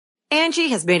Angie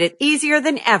has made it easier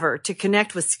than ever to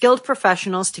connect with skilled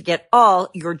professionals to get all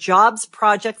your jobs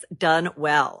projects done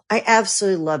well. I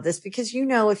absolutely love this because,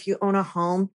 if you own a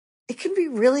home, it can be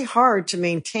really hard to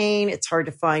maintain. It's hard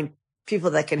to find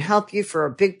people that can help you for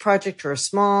a big project or a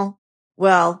small.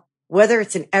 Well, whether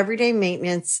it's in everyday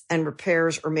maintenance and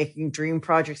repairs or making dream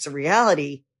projects a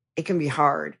reality, it can be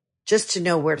hard just to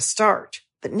know where to start.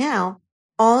 But now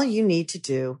all you need to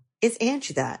do is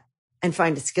Angie that and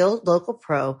find a skilled local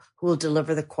pro who will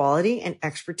deliver the quality and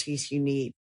expertise you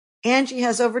need. Angie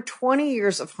has over 20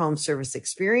 years of home service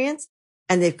experience,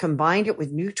 and they've combined it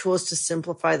with new tools to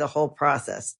simplify the whole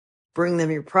process. Bring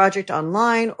them your project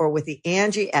online or with the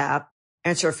Angie app,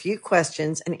 answer a few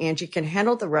questions, and Angie can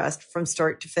handle the rest from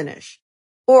start to finish.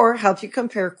 Or help you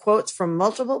compare quotes from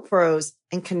multiple pros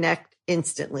and connect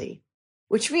instantly,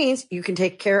 which means you can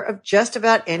take care of just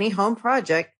about any home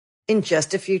project in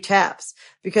just a few taps.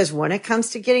 Because when it comes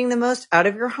to getting the most out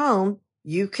of your home,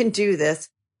 you can do this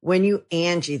when you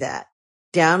Angie that.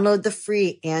 Download the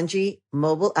free Angie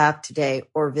mobile app today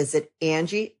or visit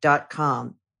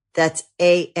Angie.com. That's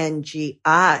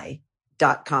ANGI.com.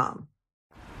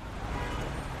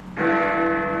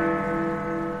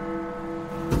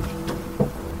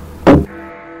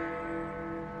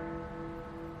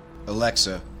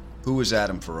 Alexa, who is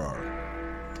Adam Ferrara?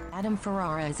 Adam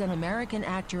Ferrara is an American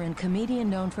actor and comedian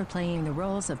known for playing the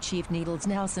roles of Chief Needles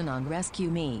Nelson on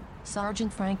Rescue Me,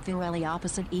 Sergeant Frank Fiorelli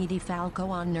opposite Edie Falco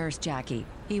on Nurse Jackie.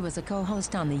 He was a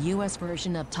co-host on the U.S.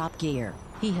 version of Top Gear.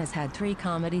 He has had 3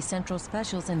 Comedy Central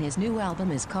specials and his new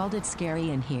album is called It's Scary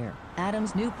in Here.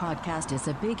 Adam's new podcast is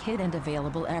a big hit and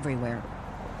available everywhere.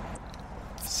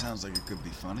 Sounds like it could be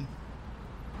funny.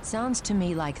 Sounds to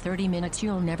me like 30 minutes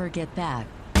you'll never get back.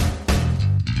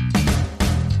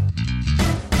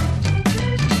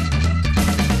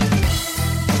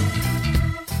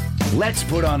 Let's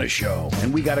put on a show,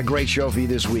 and we got a great show for you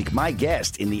this week. My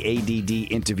guest in the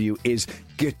ADD interview is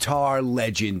guitar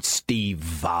legend Steve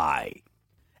Vai.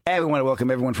 Hey, we want to welcome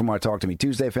everyone from our Talk to Me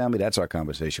Tuesday family. That's our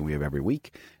conversation we have every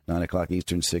week, 9 o'clock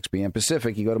Eastern, 6 p.m.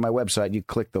 Pacific. You go to my website, you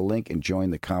click the link, and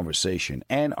join the conversation.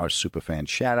 And our superfan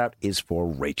shout-out is for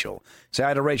Rachel. Say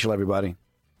hi to Rachel, everybody.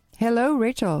 Hello,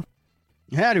 Rachel.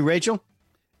 Howdy, Rachel.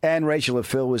 And Rachel, if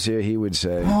Phil was here, he would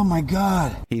say, "Oh, my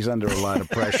God. He's under a lot of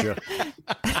pressure."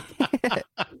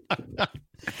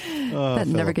 That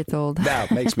never gets old.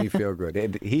 That makes me feel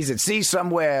good. He's at sea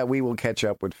somewhere. We will catch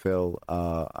up with Phil.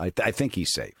 I think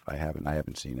he's safe. I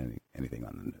haven't seen anything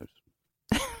on the news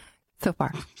so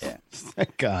far. Yeah,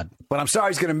 thank God. But I'm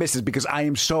sorry he's going to miss us because I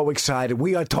am so excited.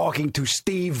 We are talking to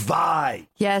Steve Vai.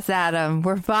 Yes, Adam.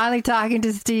 We're finally talking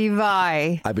to Steve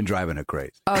Vai. I've been driving her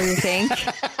crazy. Oh, you think?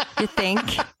 You think?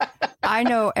 I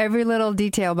know every little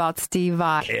detail about Steve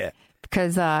Vai. Yeah.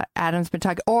 Because Adam's been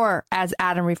talking, or as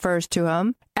Adam refers to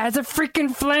him, as a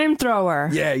freaking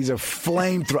flamethrower. Yeah, he's a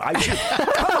flamethrower.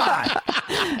 Come on.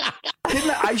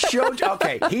 Didn't I showed you?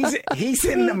 Okay, he's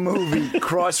in the movie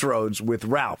Crossroads with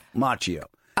Ralph Macchio.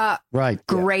 Right.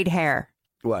 Great hair.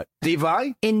 What? Steve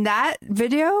Vai? In that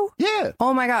video? Yeah.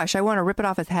 Oh my gosh, I want to rip it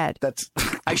off his head.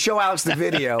 I show Alex the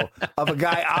video of a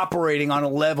guy operating on a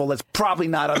level that's probably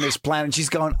not on this planet. She's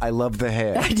going, I love the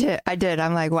hair. I did.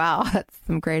 I'm like, wow, that's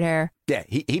some great hair. Yeah,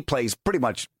 he plays pretty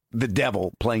much the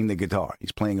devil playing the guitar.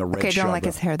 He's playing a red Okay, don't Chevrolet. like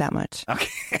his hair that much.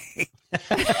 Okay.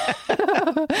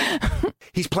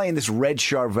 He's playing this red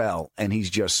Charvel, and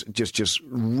he's just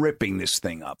ripping this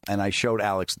thing up. And I showed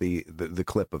Alex the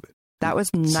clip of it. That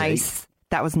was nice. See?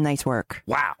 That was nice work.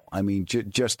 Wow. I mean,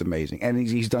 just amazing. And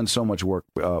he's done so much work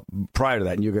prior to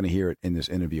that, and you're going to hear it in this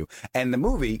interview. And the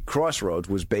movie, Crossroads,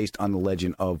 was based on the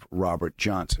legend of Robert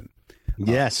Johnson.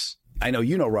 Yes. I know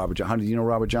you know Robert Johnson. Do you know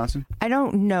Robert Johnson? I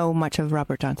don't know much of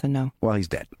Robert Johnson, no. Well, he's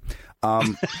dead.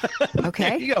 Okay.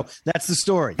 There you go. That's the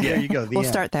story. There you go. We'll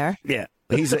start there. Yeah.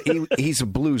 He's a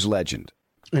blues legend.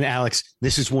 And Alex,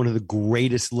 this is one of the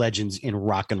greatest legends in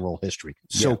rock and roll history.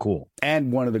 So cool.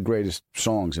 And one of the greatest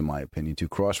songs, in my opinion, to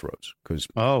Crossroads. Because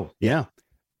Robert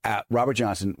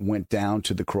Johnson went down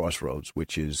to the Crossroads,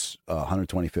 which is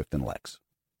 125th and Lex.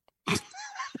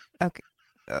 Okay.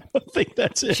 I don't think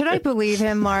that's it. Should I believe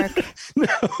him, Mark? No,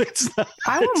 it's not.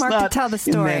 I want Mark to tell the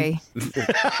story.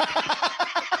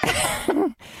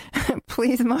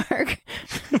 Please, Mark.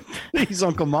 Please,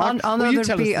 Uncle Mark. I'll know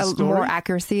there'd be more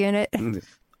accuracy in it.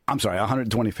 I'm sorry,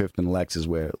 125th and Lex is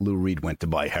where Lou Reed went to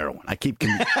buy heroin. I keep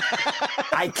confusing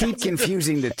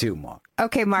the two, Mark.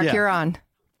 Okay, Mark, you're on.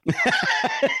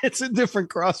 It's a different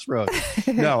Crossroad.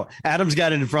 No, Adam's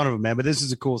got it in front of him, man. But this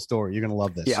is a cool story. You're going to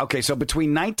love this. Yeah. Okay. So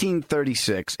between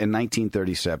 1936 and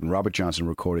 1937, Robert Johnson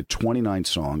recorded 29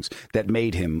 songs that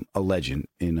made him a legend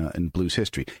in blues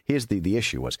history. Here's the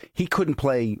issue was he couldn't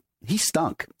play He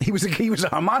stunk. He was a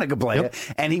harmonica player,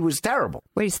 and he was terrible.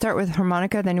 Wait, you start with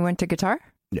harmonica, then you went to guitar?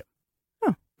 Yeah.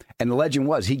 Huh. And the legend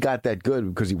was he got that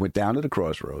good because he went down to the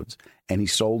crossroads and he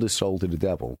sold his soul to the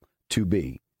devil to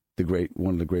be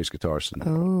one of the greatest guitarists in the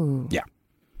world. Oh. Yeah.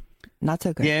 Not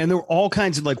so good. Yeah, and there were all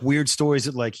kinds of like weird stories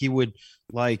that like he would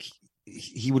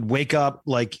wake up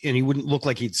like and he wouldn't look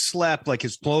like he'd slept, like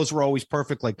his clothes were always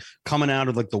perfect, like coming out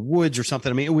of like the woods or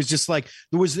something. I mean, it was just like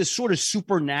there was this sort of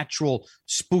supernatural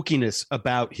spookiness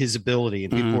about his ability,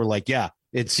 and people were like, yeah,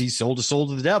 he sold his soul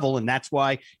to the devil, and that's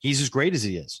why he's as great as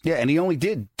he is. Yeah, and he only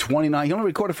did 29. He only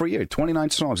recorded for a year, 29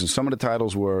 songs, and some of the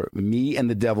titles were "Me and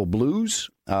the Devil Blues,"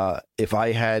 "If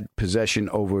I Had Possession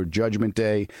Over Judgment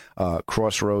Day,"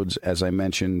 "Crossroads," as I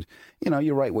mentioned. You know,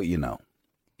 you write what you know.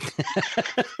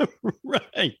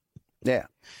 Right. Yeah.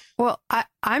 Well,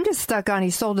 I'm just stuck on he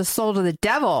sold his soul to the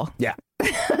devil. Yeah.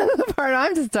 The part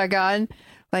I'm just stuck on,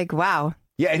 like, wow.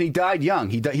 Yeah, and he died young.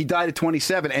 He died at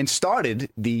 27 and started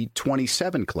the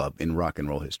 27 Club in rock and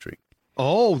roll history.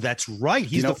 Oh, that's right.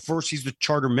 He's the first. He's the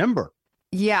charter member.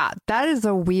 Yeah, that is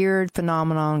a weird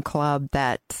phenomenon club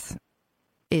that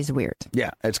is weird.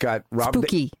 Yeah, it's got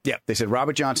spooky. They said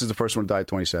Robert Johnson's the first one to die at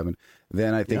 27.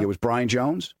 Then I think it was Brian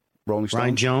Jones, Rolling Stones.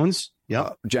 Brian Jones.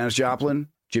 Yep. Janis Joplin,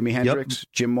 Jimi Hendrix,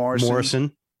 Jim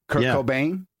Morrison. Kurt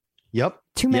Cobain. Yep.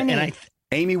 Too many. And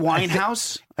Amy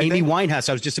Winehouse. Amy Winehouse.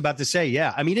 I was just about to say,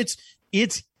 yeah. I mean,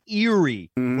 it's eerie,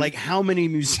 like how many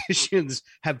musicians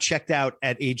have checked out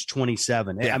at age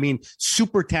 27. Yeah. I mean,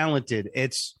 super talented.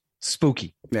 It's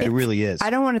spooky. Yeah, it really is. I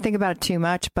don't want to think about it too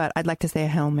much, but I'd like to say a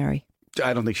Hail Mary.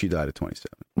 I don't think she died at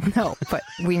 27. No, but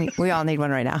we all need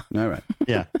one right now. All right.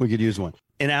 Yeah, we could use one.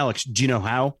 And Alex, do you know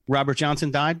how Robert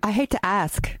Johnson died? I hate to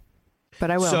ask,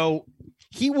 but I will. So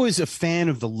he was a fan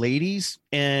of the ladies,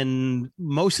 and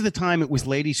most of the time it was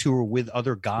ladies who were with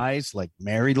other guys, like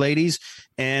married ladies.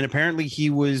 And apparently he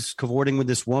was cavorting with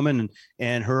this woman,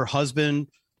 and her husband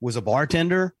was a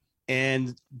bartender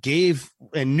and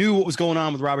knew what was going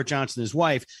on with Robert Johnson, his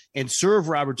wife, and served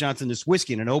Robert Johnson this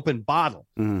whiskey in an open bottle.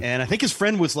 And I think his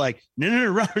friend was like, no,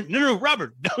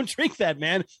 Robert, don't drink that,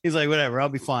 man. He's like, whatever, I'll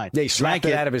be fine. They slapped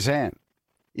it out of his hand.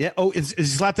 Yeah. Oh, is he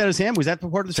slapped out of his hand? Was that the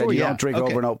part of the story? You don't drink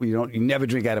over an open. You never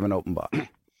drink out of an open bottle.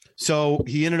 So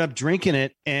he ended up drinking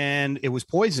it, and it was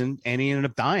poisoned, and he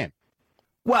ended up dying.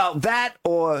 Well, that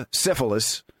or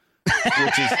syphilis,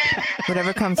 which is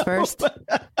whatever comes first.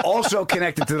 Also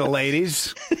connected to the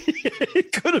ladies.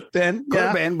 It could have been. Could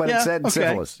have been, but it said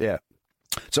syphilis. Yeah.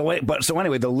 So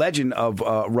anyway, the legend of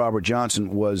Robert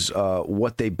Johnson was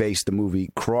what they based the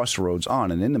movie Crossroads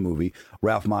on. And in the movie,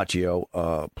 Ralph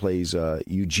Macchio plays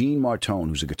Eugene Martone,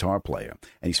 who's a guitar player,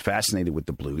 and he's fascinated with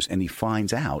the blues. And he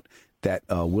finds out that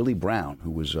Willie Brown,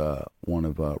 who was one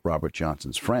of Robert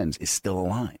Johnson's friends, is still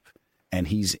alive, and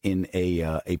he's in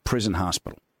a prison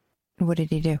hospital. What did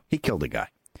he do? He killed a guy.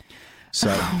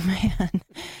 So, oh man.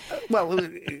 Well,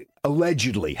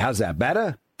 allegedly. How's that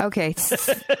better? Okay.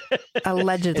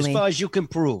 Allegedly. As far as you can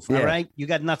prove, all right? You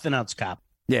got nothing else, cop.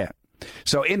 Yeah.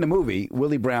 So in the movie,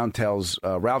 Willie Brown tells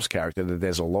Ralph's character that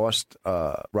there's a lost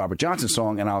Robert Johnson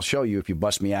song, and I'll show you if you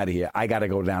bust me out of here. I got to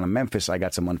go down to Memphis. I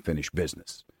got some unfinished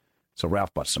business. So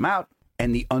Ralph busts him out,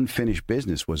 and the unfinished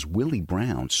business was Willie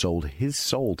Brown sold his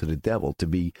soul to the devil to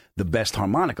be the best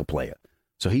harmonica player.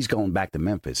 So he's going back to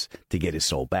Memphis to get his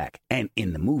soul back. And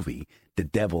in the movie, the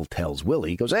devil tells Willie,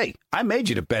 he goes, hey, I made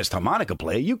you the best harmonica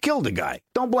player. You killed a guy.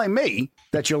 Don't blame me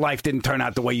that your life didn't turn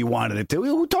out the way you wanted it to.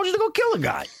 Who told you to go kill a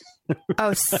guy?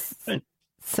 Oh,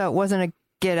 so it wasn't a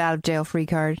get out of jail free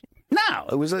card? No,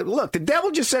 it was look, the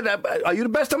devil just said, are you the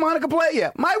best harmonica player?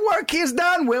 Yeah. My work here's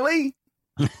done, Willie.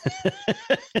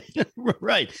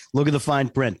 Right. Look at the fine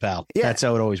print, pal. Yeah. That's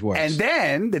how it always works. And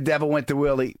then the devil went to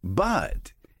Willie,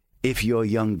 but if your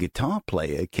young guitar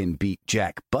player can beat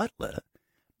Jack Butler,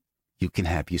 you can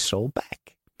have your soul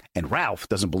back. And Ralph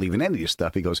doesn't believe in any of this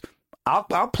stuff. He goes, I'll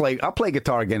play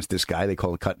guitar against this guy. They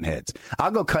call it cutting heads.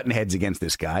 I'll go cutting heads against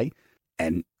this guy.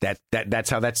 And that's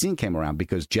how that scene came around,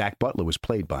 because Jack Butler was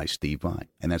played by Steve Vai.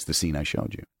 And that's the scene I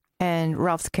showed you. And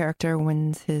Ralph's character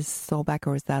wins his soul back,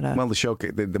 or was that a... Well,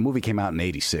 the movie came out in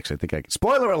 86. I think I can...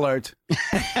 Spoiler alert!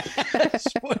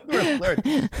 Spoiler alert.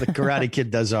 The Karate Kid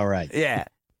does all right. Yeah.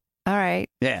 All right.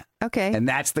 Yeah. Okay. And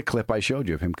that's the clip I showed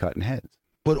you of him cutting heads.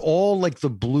 But all like the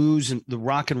blues and the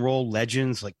rock and roll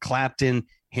legends like Clapton,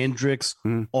 Hendrix,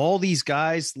 all these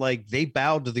guys, like they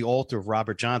bowed to the altar of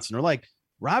Robert Johnson. They're like,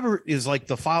 Robert is like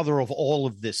the father of all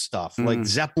of this stuff, like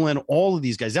Zeppelin, all of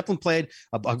these guys. Zeppelin played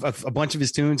a bunch of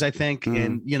his tunes, I think.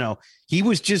 And, you know,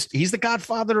 he's the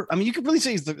godfather. I mean, you could really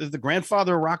say he's the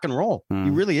grandfather of rock and roll. He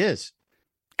really is.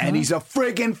 And he's a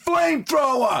friggin'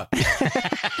 flamethrower.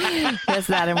 Yes,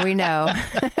 Adam, we know.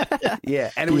 Yeah,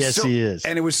 and it was Yes, so, he is.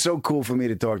 And it was so cool for me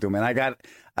to talk to him. And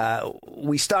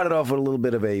we started off with a little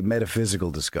bit of a metaphysical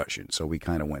discussion, so we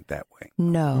kind of went that way.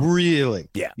 No. Really?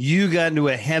 Yeah. You got into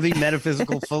a heavy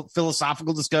metaphysical,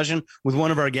 philosophical discussion with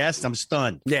one of our guests. I'm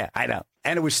stunned. Yeah, I know.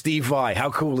 And it was Steve Vai. How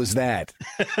cool is that?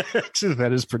 That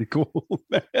is pretty cool.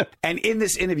 And in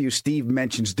this interview, Steve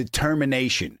mentions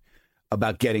determination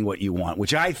about getting what you want,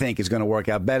 which I think is going to work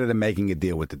out better than making a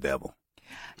deal with the devil.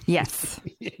 Yes,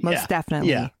 most definitely.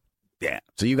 Yeah. Yeah.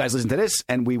 So you guys listen to this,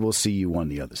 and we will see you on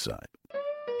the other side.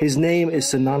 His name is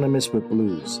synonymous with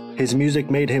blues. His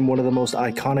music made him one of the most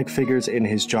iconic figures in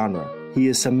his genre. He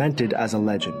is cemented as a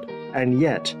legend. And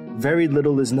yet, very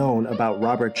little is known about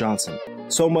Robert Johnson.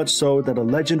 So much so that a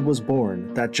legend was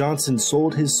born that Johnson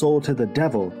sold his soul to the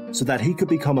devil so that he could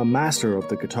become a master of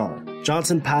the guitar.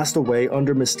 Johnson passed away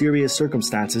under mysterious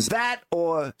circumstances. That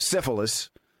or syphilis,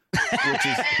 which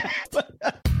is...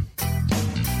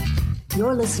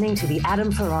 You're listening to the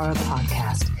Adam Ferrara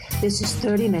podcast. This is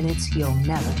 30 minutes you'll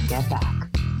never get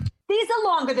back. These are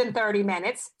longer than 30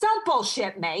 minutes. Don't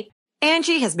bullshit me.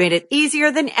 Angie has made it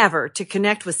easier than ever to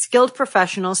connect with skilled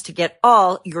professionals to get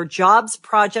all your jobs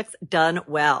projects done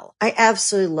well. I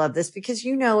absolutely love this because,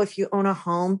 if you own a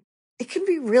home, it can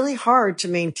be really hard to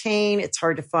maintain. It's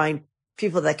hard to find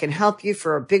people that can help you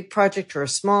for a big project or a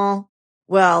small.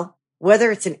 Well,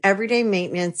 whether it's in everyday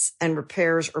maintenance and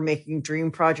repairs or making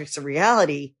dream projects a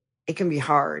reality, it can be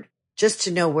hard just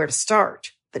to know where to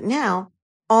start. But now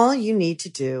all you need to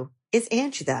do is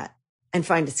Angie that and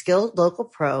find a skilled local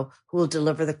pro who will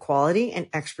deliver the quality and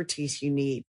expertise you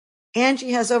need.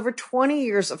 Angie has over 20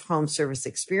 years of home service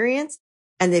experience,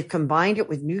 and they've combined it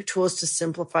with new tools to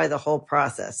simplify the whole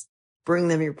process. Bring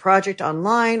them your project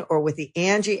online or with the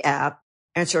Angie app,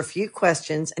 answer a few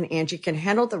questions, and Angie can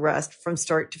handle the rest from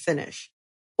start to finish.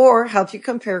 Or help you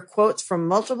compare quotes from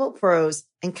multiple pros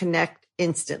and connect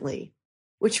instantly,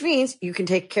 which means you can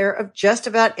take care of just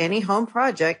about any home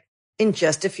project in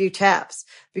just a few taps.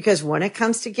 Because when it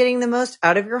comes to getting the most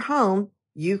out of your home,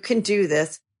 you can do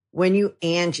this when you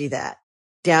Angie that.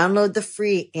 Download the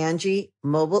free Angie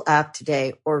mobile app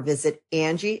today or visit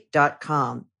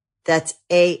Angie.com. That's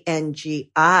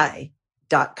ANGI.com.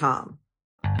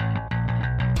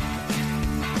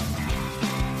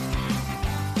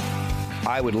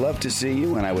 I would love to see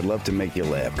you, and I would love to make you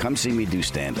laugh. Come see me do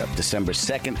stand-up. December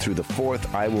 2nd through the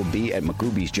 4th, I will be at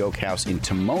McGooby's Joke House in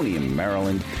Timonium,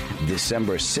 Maryland.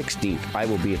 December 16th, I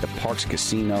will be at the Parks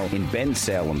Casino in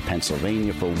Bensalem,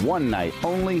 Pennsylvania for one night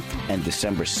only. And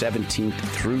December 17th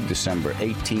through December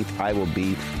 18th, I will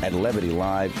be at Levity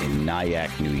Live in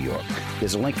Nyack, New York.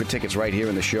 There's a link for tickets right here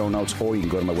in the show notes, or you can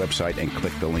go to my website and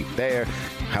click the link there.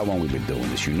 How long we've been doing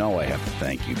this, I have to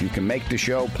thank you. If you can make the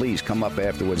show, please come up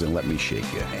afterwards and let me shake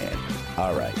your hand.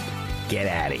 All right, get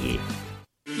out of here.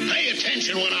 Pay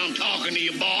attention when I'm talking to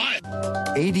you, boy.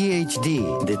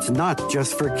 ADHD, it's not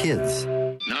just for kids.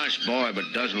 Nice boy, but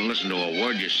doesn't listen to a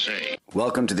word you say.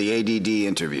 Welcome to the ADD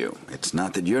interview. It's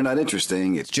not that you're not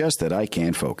interesting, it's just that I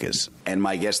can't focus. And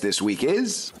my guest this week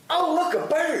is... Oh, look, a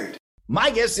bird. My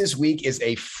guest this week is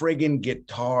a friggin'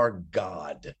 guitar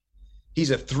god. He's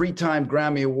a 3-time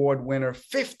Grammy Award winner,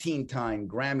 15-time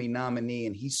Grammy nominee,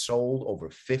 and he sold over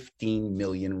 15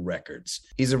 million records.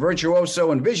 He's a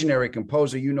virtuoso and visionary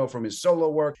composer from his solo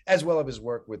work, as well as his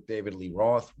work with David Lee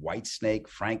Roth, Whitesnake,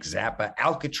 Frank Zappa,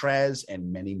 Alcatraz,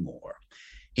 and many more.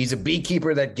 He's a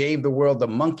beekeeper that gave the world the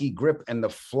monkey grip and the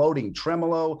floating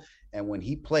tremolo, and when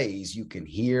he plays, you can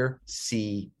hear,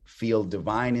 see, feel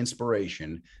divine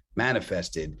inspiration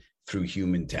manifested through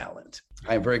human talent.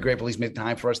 I am very grateful he's made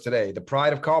time for us today. The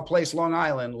pride of Carl Place, Long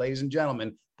Island, ladies and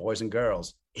gentlemen, boys and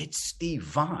girls, it's Steve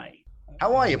Vai.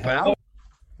 How are you, pal?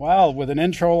 Well, with an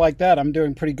intro like that, I'm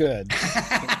doing pretty good.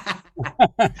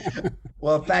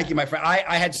 Well, thank you, my friend.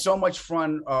 I had so much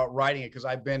fun writing it because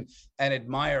I've been an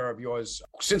admirer of yours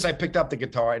since I picked up the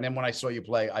guitar. And then when I saw you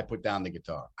play, I put down the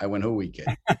guitar. I went, who we kid?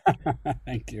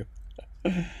 Thank you.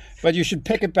 But you should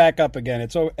pick it back up again.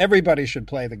 Everybody should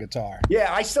play the guitar.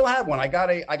 Yeah, I still have one. I got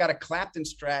a Clapton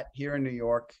Strat here in New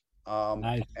York,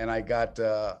 nice. And I got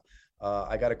a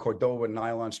Cordova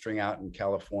nylon string out in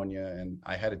California, and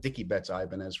I had a Dickie Betts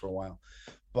Ibanez for a while.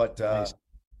 But nice.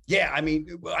 Yeah, I mean,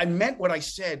 I meant what I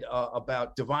said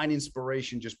about divine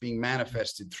inspiration just being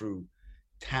manifested through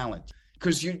talent,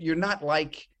 because you're not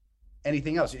like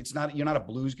anything else. You're not a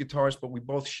blues guitarist, but we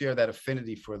both share that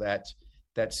affinity for that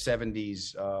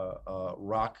 70s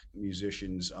rock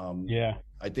musicians. Yeah.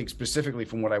 I think specifically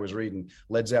from what I was reading,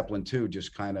 Led Zeppelin 2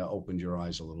 just kind of opened your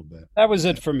eyes a little bit. That was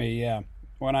it for me, yeah.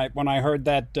 when I heard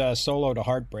that solo to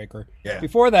Heartbreaker. Yeah.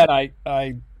 Before that,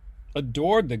 I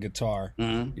adored the guitar.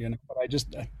 Mm-hmm. You know, but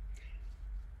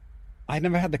I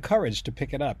never had the courage to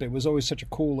pick it up. It was always such a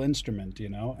cool instrument, you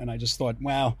know, and I just thought,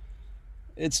 wow,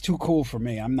 it's too cool for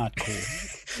me. I'm not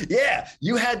cool. Yeah,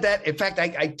 you had that. In fact,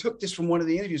 I took this from one of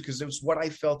the interviews because it was what I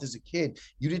felt as a kid.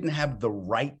 You didn't have the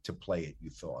right to play it, you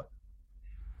thought.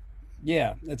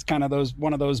 Yeah, it's kind of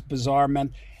one of those bizarre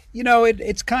you know,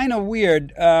 it's kind of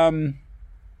weird.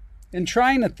 In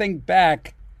trying to think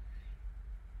back,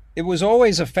 it was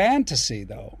always a fantasy,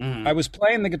 though. Mm. I was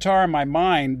playing the guitar in my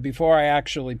mind before I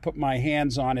actually put my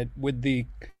hands on it with the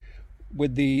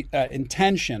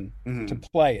intention to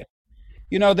play it.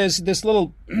 You know, there's this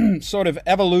little sort of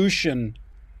evolution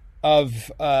of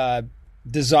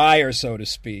desire, so to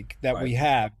speak, that we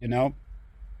have, you know.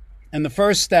 And the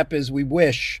first step is we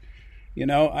wish. You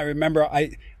know, I remember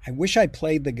I wish I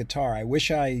played the guitar. I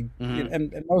wish I,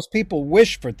 and most people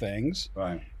wish for things.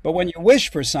 Right. But when you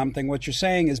wish for something, what you're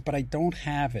saying is, but I don't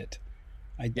have it.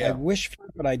 I wish for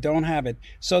it, but I don't have it.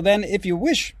 So then if you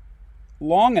wish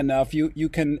long enough, you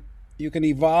can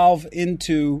evolve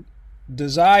into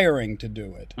desiring to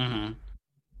do it. Mm-hmm.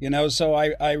 You know, so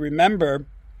I remember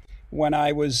when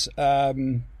I was,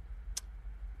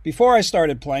 before I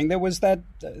started playing, there was that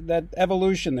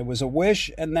evolution. There was a wish,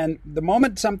 and then the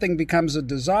moment something becomes a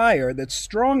desire that's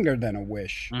stronger than a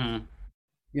wish,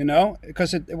 you know,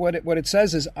 because what it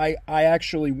says is I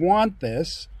actually want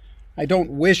this. I don't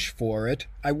wish for it.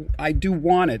 I do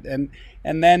want it, and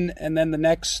then the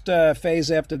next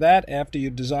phase after that, after you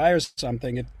desire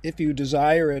something, if you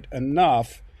desire it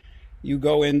enough,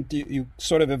 you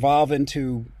sort of evolve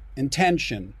into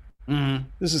intention. Mm-hmm.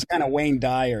 This is kind of Wayne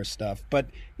Dyer stuff, but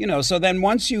you know. So then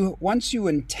once you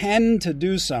intend to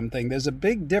do something, there's a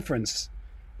big difference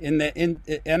in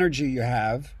the energy you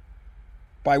have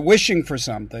by wishing for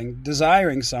something,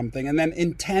 desiring something, and then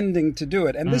intending to do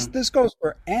it. And this goes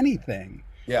for anything.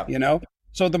 Yeah. You know.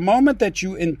 So the moment that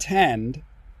you intend,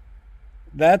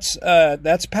 that's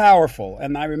powerful.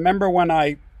 And I remember when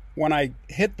I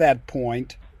hit that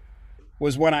point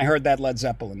was when I heard that Led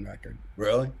Zeppelin record.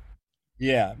 Really?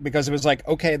 Yeah, because it was like,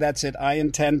 okay, that's it. I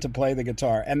intend to play the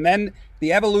guitar. And then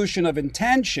the evolution of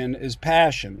intention is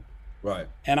passion. Right.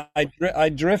 And I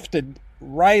drifted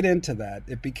right into that.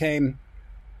 It became,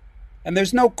 and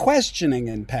there's no questioning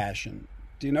in passion.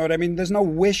 Do you know what I mean? There's no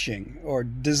wishing or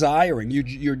desiring.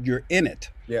 You're in it.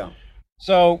 Yeah.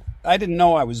 So I didn't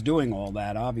know I was doing all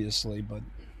that, obviously, but.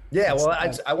 Yeah, well,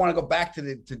 I want to go back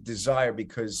to desire,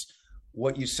 because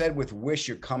what you said with wish,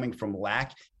 you're coming from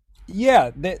lack. Yeah,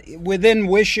 within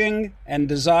wishing and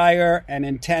desire and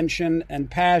intention and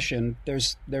passion,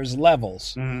 there's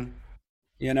levels. Mm-hmm.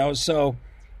 You know, so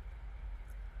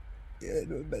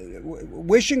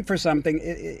wishing for something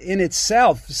in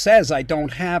itself says I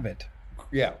don't have it.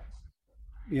 Yeah.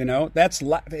 You know,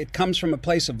 it comes from a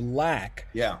place of lack.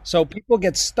 Yeah. So people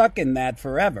get stuck in that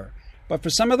forever. But for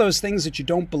some of those things that you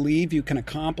don't believe you can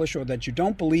accomplish or that you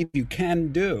don't believe you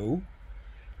can do,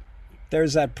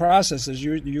 there's that process. There's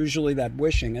usually that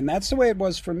wishing. And that's the way it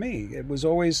was for me. It was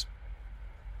always,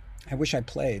 I wish I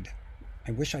played.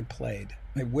 I wish I played.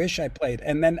 I wish I played.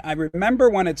 And then I remember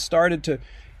when it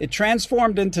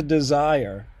transformed into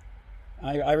desire.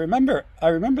 I remember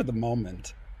the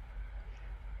moment.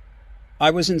 I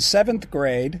was in 7th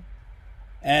grade,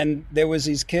 and there was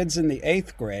these kids in the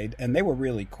 8th grade, and they were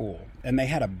really cool. And they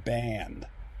had a band.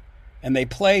 And they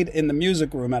played in the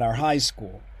music room at our high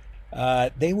school.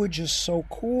 They were just so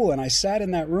cool, and I sat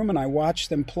in that room and I watched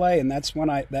them play, and that's when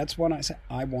I said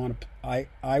I want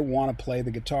to play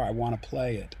the guitar. I want to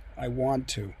play it. I want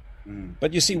to.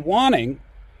 But you see, wanting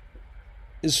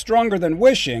is stronger than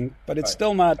wishing, but it's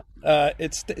still not.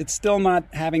 It's still not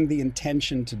having the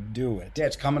intention to do it. Yeah,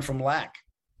 it's coming from lack.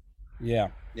 Yeah.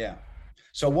 Yeah.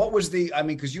 So what was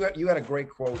because you had a great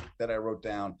quote that I wrote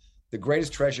down. The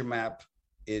greatest treasure map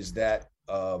is that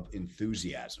of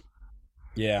enthusiasm.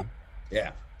 Yeah.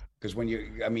 Yeah, because when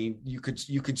you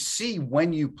could see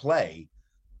when you play.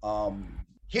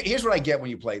 Here's what I get when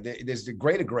you play. There's the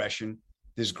great aggression.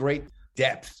 There's great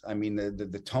depth. I mean,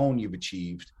 the tone you've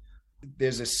achieved.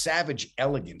 There's a savage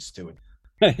elegance to it.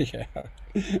 Yeah,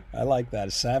 I like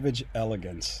that. Savage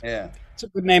elegance. Yeah, it's a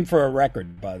good name for a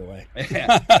record, by the way.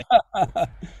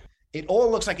 It all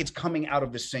looks like it's coming out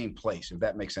of the same place, if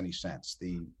that makes any sense.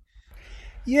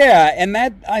 Yeah, and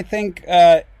that I think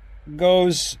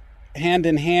goes hand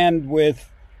in hand with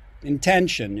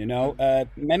intention. You know,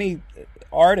 many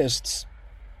artists,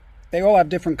 they all have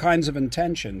different kinds of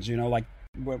intentions. You know, like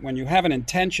when you have an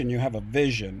intention, you have a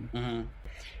vision,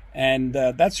 and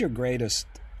that's your greatest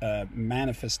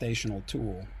manifestational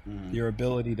tool, your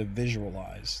ability to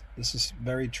visualize. This is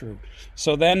very true.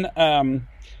 So then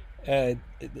a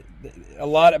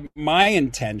lot of my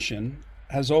intention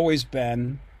has always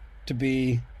been to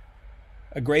be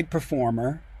a great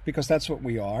performer, because that's what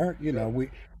we are. You know,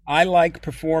 I like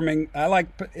performing.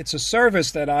 It's a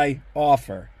service that I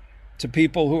offer to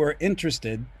people who are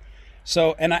interested.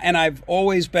 So, and I've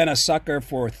always been a sucker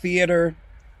for theater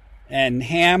and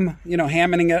hamming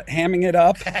it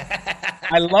up.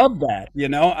 I love that. You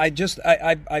know, I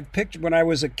picture, when I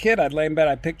was a kid, I'd lay in bed,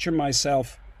 I picture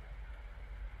myself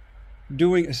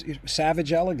doing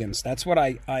Savage Elegance. That's what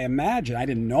I imagined. I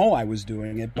didn't know I was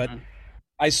doing it, but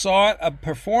I saw a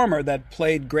performer that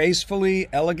played gracefully,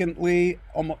 elegantly,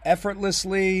 almost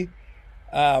effortlessly,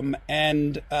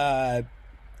 and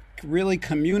really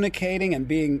communicating and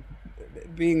being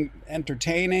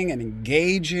entertaining and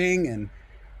engaging and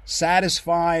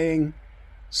satisfying.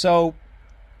 So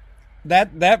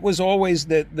that was always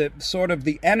the sort of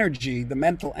the energy, the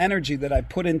mental energy that I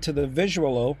put into the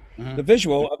visual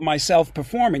of myself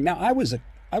performing. Now I was a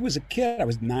kid. I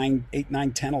was 8,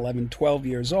 9, 10, 11, 12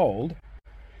 years old.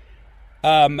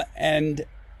 And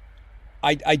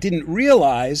I didn't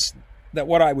realize that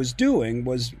what I was doing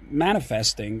was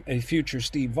manifesting a future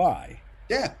Steve Vai.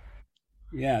 Yeah.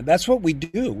 Yeah, that's what we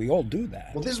do. We all do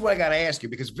that. Well, this is what I got to ask you,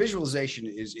 because visualization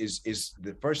is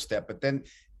the first step, but then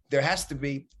there has to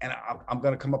be, and I'm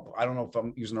going to come up, I don't know if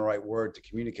I'm using the right word to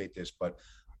communicate this, but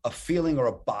a feeling or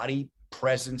a body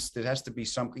presence. There has to be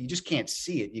something. You just can't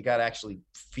see it. You got to actually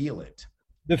feel it.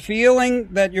 The feeling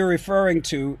that you're referring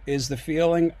to is the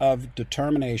feeling of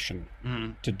determination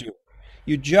to do.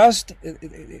 You just,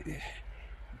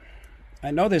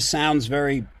 I know this sounds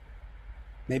very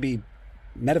maybe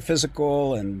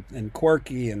metaphysical and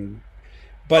quirky,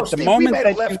 but the Steve, moment we made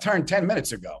that a left turn 10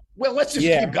 minutes ago. Well, let's just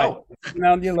keep going.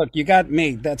 Now, you got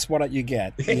me. That's what you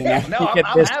get. You know? Yeah, no,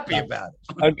 I'm happy about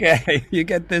it. Okay, you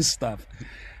get this stuff.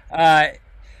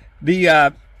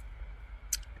 The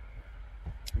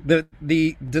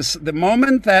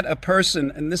moment that a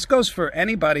person, and this goes for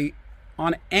anybody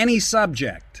on any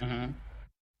subject,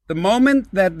 the moment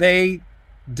that they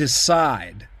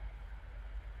decide,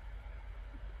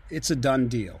 it's a done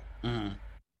deal.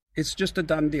 It's just a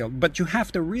done deal. But you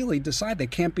have to really decide. There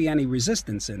can't be any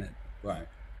resistance in it. Right.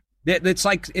 It's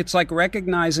like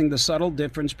recognizing the subtle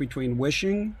difference between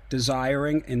wishing,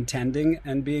 desiring, intending,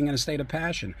 and being in a state of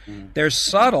passion. They're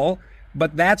subtle,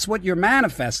 but that's what you're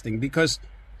manifesting, because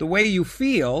the way you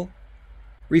feel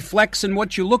reflects in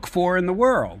what you look for in the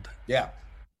world. Yeah.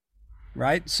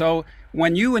 Right? So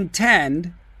when you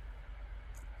intend,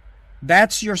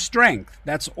 that's your strength.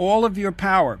 That's all of your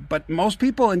power. But most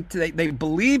people, they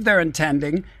believe they're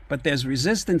intending, but there's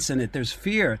resistance in it. There's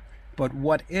fear. But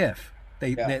what if?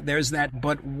 There's that,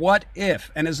 but what if?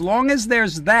 And as long as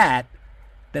there's that,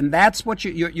 then that's what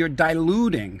you're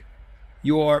diluting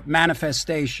your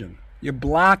manifestation. You're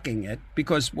blocking it,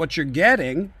 because what you're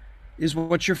getting is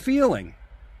what you're feeling.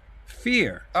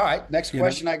 Fear. All right. Next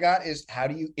question I got is, how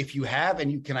do you, if you have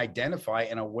and you can identify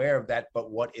and aware of that,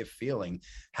 but what if feeling,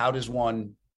 how does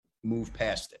one move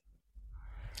past it?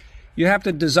 You have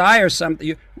to desire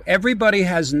something. Everybody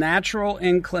has natural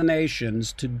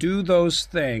inclinations to do those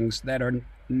things that are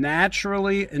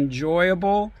naturally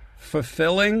enjoyable,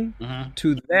 fulfilling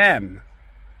to them.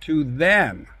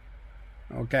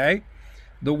 Okay?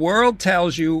 The world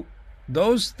tells you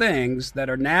those things that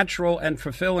are natural and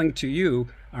fulfilling to you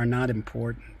are not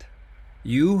important.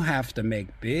 You have to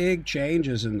make big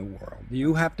changes in the world.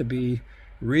 You have to be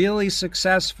really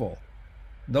successful.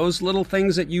 Those little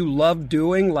things that you love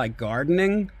doing, like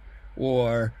gardening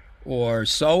or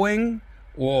sewing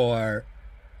or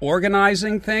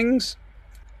organizing things,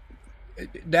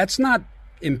 that's not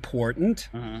important.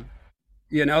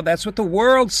 You know, that's what the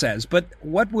world says. But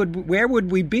where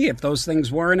would we be if those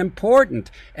things weren't important?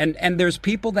 And there's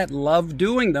people that love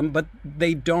doing them, but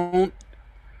they don't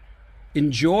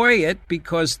enjoy it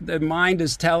because their mind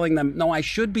is telling them, no, I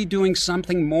should be doing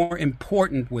something more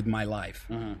important with my life.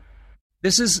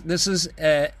 This is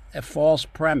a false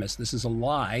premise. This is a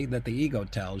lie that the ego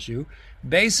tells you.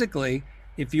 Basically,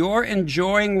 if you're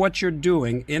enjoying what you're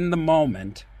doing in the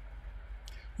moment,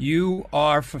 you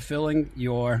are fulfilling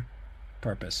your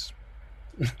purpose.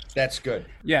 That's good.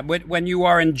 Yeah, but when you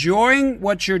are enjoying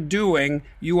what you're doing,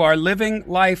 you are living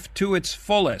life to its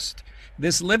fullest.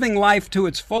 This living life to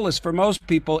its fullest for most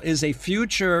people is a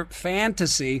future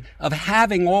fantasy of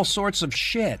having all sorts of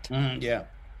shit. Yeah.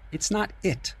 It's not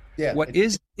it. Yeah. What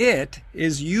is it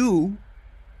is you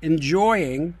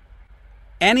enjoying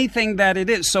anything that it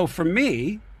is. So for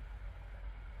me,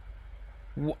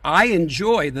 I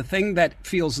enjoy the thing that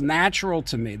feels natural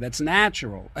to me, that's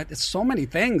natural. It's so many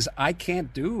things I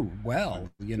can't do well,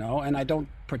 and I don't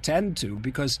pretend to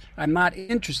because I'm not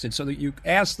interested. So that you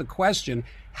ask the question,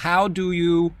 how do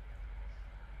you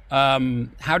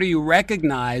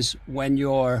recognize when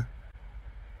you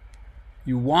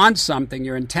want something,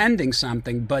 you're intending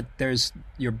something, but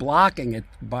you're blocking it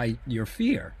by your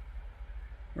fear,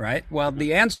 right? Well,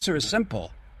 the answer is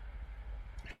simple.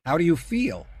 How do you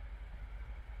feel?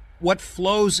 What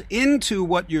flows into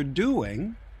what you're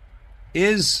doing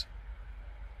is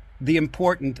the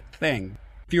important thing.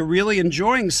 If you're really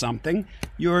enjoying something,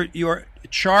 you're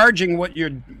charging what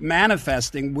you're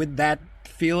manifesting with that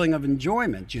feeling of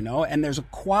enjoyment, and there's a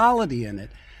quality in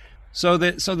it. So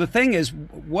the thing is,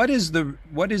 what is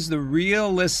the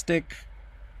realistic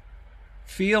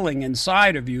feeling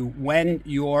inside of you when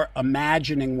you're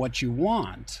imagining what you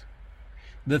want?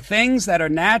 The things that are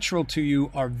natural to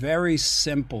you are very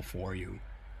simple for you.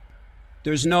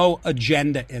 There's no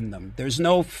agenda in them. There's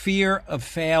no fear of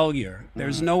failure.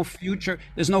 There's no future.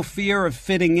 There's no fear of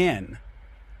fitting in.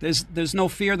 There's no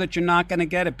fear that you're not going to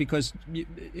get it because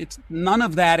it's none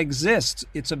of that exists.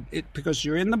 Because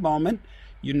you're in the moment,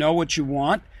 you know what you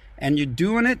want, and you're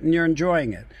doing it and you're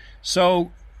enjoying it.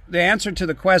 So the answer to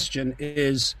the question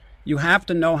is you have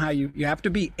to know how you have to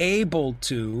be able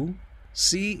to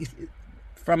see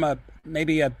from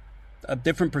maybe a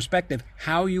different perspective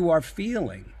how you are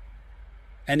feeling,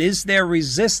 and is there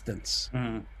resistance?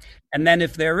 And then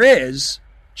if there is,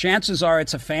 chances are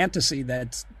it's a fantasy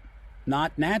that's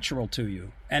not natural to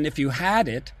you, and if you had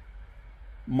it,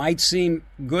 might seem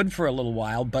good for a little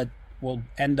while, but will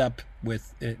end up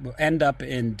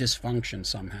in dysfunction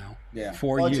somehow. Yeah,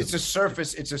 for you. It's a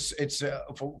surface.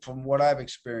 From what I've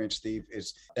experienced, Steve,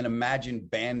 it's an imagined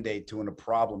Band-Aid to a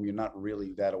problem. You're not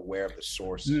really that aware of the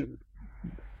source.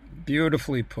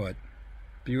 Beautifully put.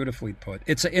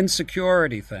 It's an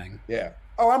insecurity thing. Yeah.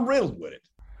 Oh, I'm riddled with it.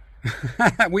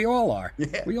 We all are.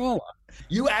 Yeah. We all are.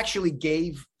 You actually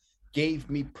gave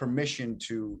me permission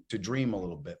to dream a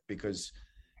little bit because,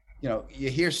 you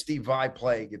hear Steve Vai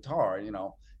play guitar,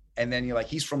 and then you're like,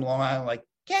 he's from Long Island, like,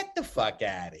 get the fuck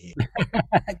out of here.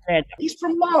 He's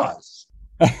from Mars.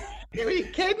 Are you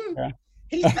kidding?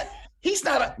 Yeah. He's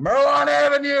not a Merlon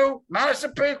Avenue,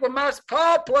 Massapequa,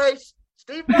 Car Place.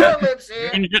 Steve Vai lives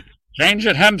here. Change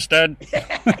it, Hempstead.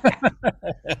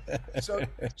 So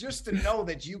just to know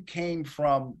that you came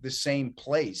from the same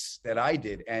place that I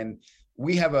did, and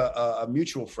we have a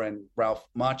mutual friend, Ralph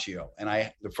Macchio, and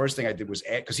the first thing I did was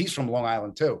because he's from Long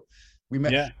Island too. We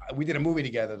met. Yeah. We did a movie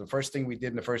together. The first thing we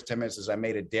did in the first 10 minutes is I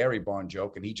made a Dairy Barn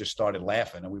joke, and he just started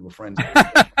laughing, and we were friends.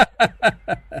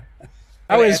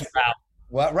 How is Ralph?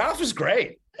 Well, Ralph is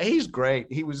great. He's great.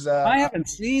 He was. I haven't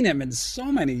seen him in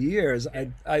so many years.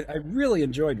 I really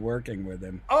enjoyed working with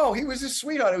him. Oh, he was a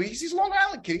sweetheart. He's a Long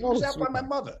Island kid. He was out by my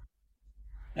mother.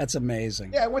 That's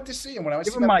amazing. Yeah, I went to see him when I was.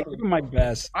 Give him my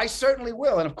best. I certainly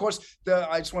will. And of course,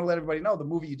 I just want to let everybody know the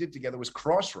movie you did together was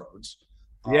Crossroads.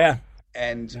 Yeah.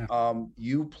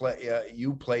 You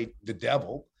played the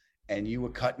devil, and you were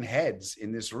cutting heads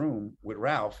in this room with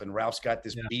Ralph. And Ralph's got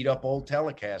this beat up old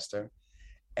Telecaster,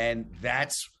 and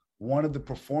that's one of the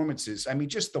performances. I mean,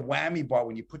 just the whammy bar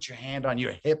when you put your hand on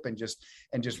your hip and just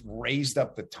raised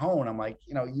up the tone. I'm like,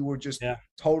 you were just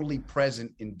totally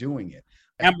present in doing it.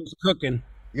 I was cooking.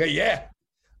 Yeah.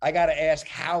 I got to ask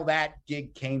how that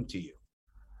gig came to you.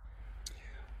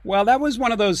 Well, that was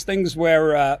one of those things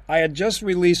where I had just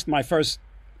released my first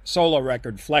solo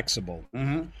record, Flexible.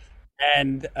 Mm-hmm.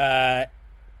 And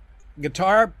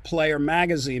Guitar Player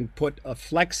magazine put a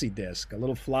flexi disc, a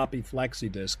little floppy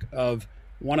flexi disc of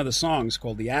one of the songs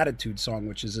called the Attitude Song,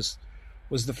 which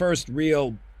was the first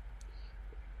real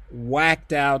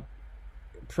whacked out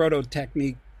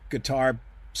proto-technique guitar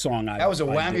song. That was a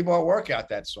whammy bar workout,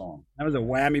 that song. That was a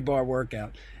whammy bar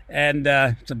workout. And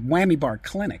it's a whammy bar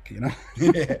clinic,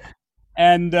 Yeah.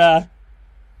 And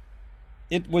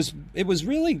it was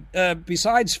really,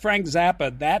 besides Frank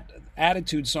Zappa, that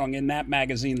Attitude Song in that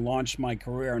magazine launched my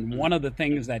career. And one of the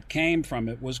things that came from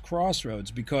it was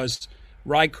Crossroads, because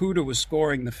Ry Cooder was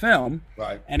scoring the film,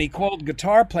 right? And he called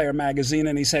Guitar Player magazine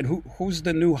and he said, "Who's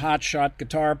the new hotshot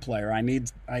guitar player? I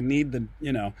need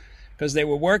the because they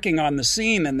were working on the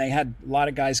scene and they had a lot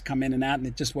of guys come in and out and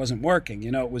it just wasn't working.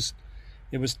 It was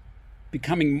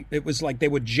like they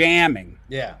were jamming.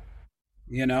 Yeah.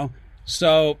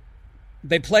 So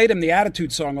they played him the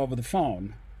Attitude Song over the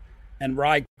phone, and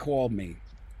Ry called me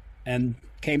and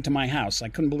came to my house. I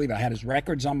couldn't believe it. I had his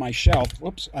records on my shelf.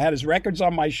 I had his records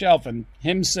on my shelf and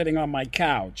him sitting on my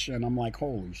couch. And I'm like,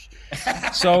 holy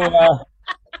So,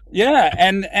 yeah.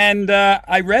 And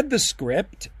I read the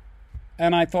script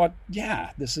And I thought,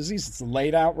 yeah, this is easy. It's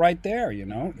laid out right there, you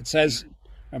know. It says,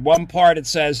 at one part it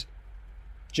says,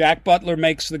 Jack Butler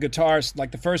makes the guitars, like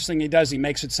the first thing he does, he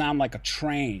makes it sound like a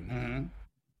train. Mm-hmm.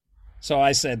 So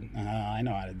I said, I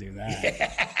know how to do that.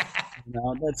 You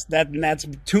know, that's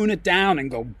tune it down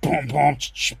and go boom, boom,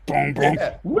 boom, boom,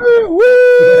 woo,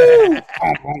 woo.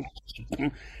 Boom,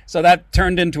 boom. So that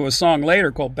turned into a song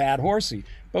later called Bad Horsey.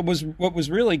 But what was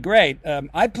really great,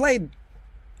 I played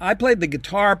the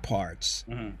guitar parts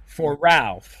for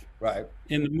Ralph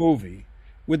in the movie,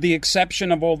 with the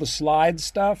exception of all the slide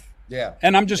stuff. Yeah.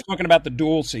 And I'm just talking about the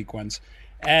duel sequence.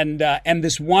 And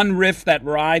this one riff that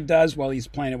Ride does while he's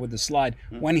playing it with the slide,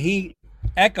 when he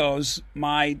echoes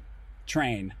my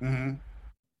train. Mm-hmm.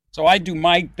 So I do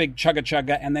my big chugga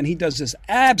chugga, and then he does this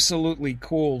absolutely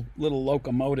cool little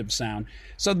locomotive sound.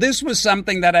 So this was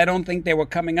something that I don't think they were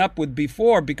coming up with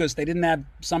before, because they didn't have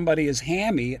somebody as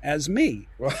hammy as me.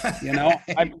 You know,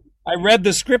 I read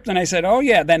the script and I said, oh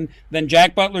yeah, then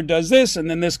Jack Butler does this, and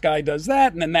then this guy does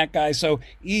that, and then that guy. So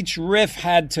each riff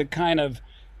had to kind of,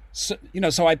 so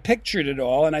I pictured it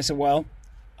all, and I said, well,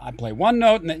 I play one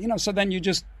note, and so then you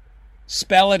just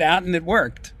spell it out, and it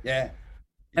worked. Yeah.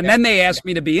 And then they asked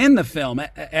me to be in the film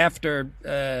after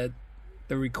the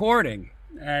recording,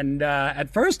 and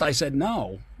at first I said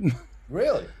no.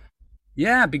 Really?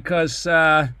 Yeah, because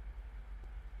I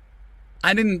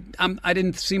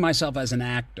didn't see myself as an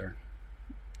actor,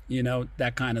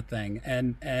 that kind of thing,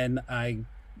 and I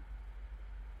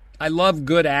love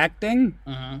good acting,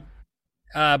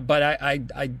 but I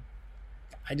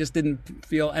just didn't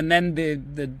feel. And then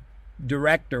the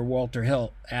director Walter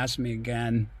Hill asked me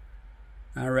again.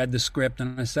 I read the script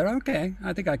and I said, okay,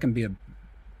 I think I can be a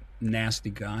nasty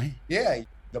guy. Yeah.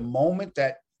 The moment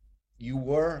that you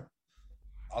were,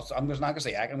 I'm just not going to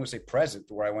say acting, I'm going to say present,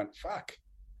 where I went, fuck,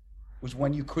 was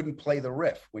when you couldn't play the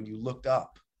riff, when you looked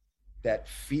up, that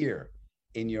fear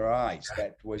in your eyes,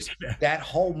 that was that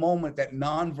whole moment, that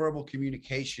nonverbal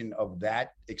communication of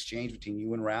that exchange between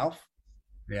you and Ralph.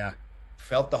 Yeah.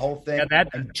 Felt the whole thing. Yeah,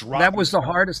 that was the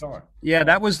hardest. Yeah,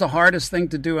 that was the hardest thing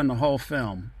to do in the whole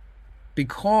film.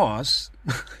 Because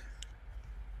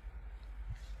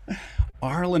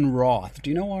Arlen Roth, do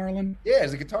you know Arlen? Yeah,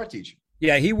 he's a guitar teacher.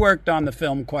 Yeah, he worked on the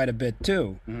film quite a bit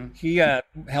too. Mm-hmm. He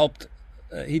helped.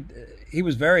 He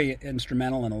was very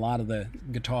instrumental in a lot of the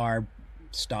guitar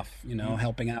stuff.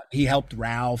 Helping out. He helped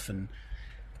Ralph, and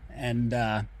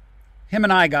him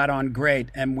and I got on great,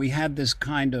 and we had this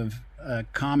kind of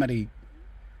comedy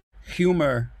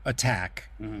humor attack.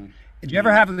 Mm-hmm. Did you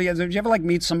ever like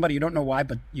meet somebody you don't know why,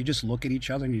 but you just look at each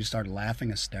other and you start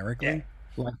laughing hysterically? Yeah.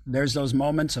 Like there's those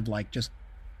moments of like just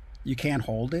you can't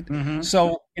hold it. Mm-hmm.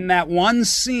 So in that one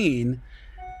scene,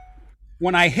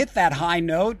 when I hit that high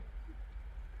note,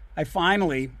 I think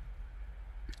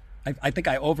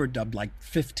I overdubbed like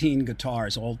 15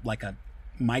 guitars, all like a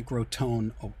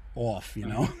microtone off,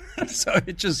 Mm-hmm. So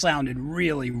it just sounded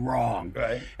really wrong.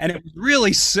 Right. And it was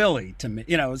really silly to me.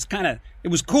 It was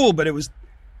cool, but it was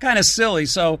kind of silly.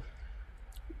 So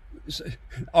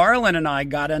Arlen and I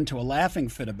got into a laughing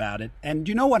fit about it, and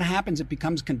you know what happens? It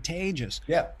becomes contagious.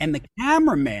 Yeah. And the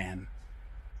cameraman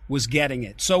was getting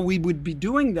it, so we would be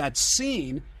doing that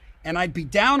scene, and I'd be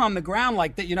down on the ground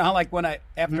like that. You know how like when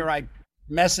after I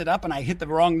mess it up and I hit the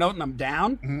wrong note and I'm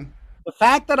down. Mm-hmm. The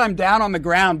fact that I'm down on the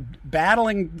ground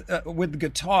battling with the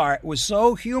guitar was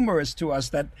so humorous to us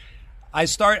that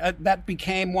that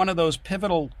became one of those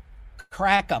pivotal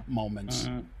crack up moments.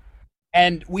 Mm-hmm.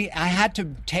 And I had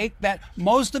to take that,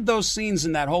 most of those scenes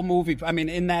in that whole movie,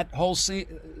 in that whole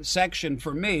section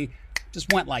for me,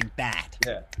 just went like that.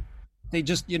 Yeah. They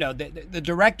just, the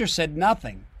director said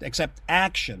nothing except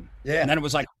action. Yeah. And then it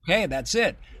was like, okay, that's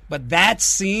it. But that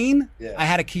scene, I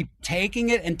had to keep taking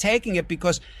it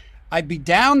because I'd be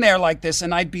down there like this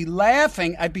and I'd be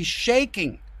laughing, I'd be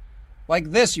shaking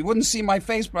like this. You wouldn't see my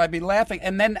face, but I'd be laughing.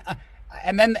 And then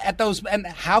at those, and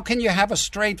how can you have a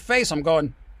straight face? I'm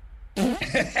going, and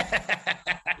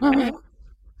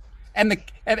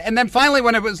then finally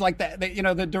when it was like that,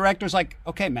 the director's like,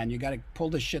 okay, man, you got to pull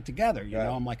this shit together.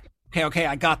 I'm like, okay,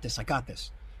 I got this.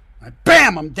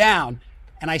 Bam, I'm down,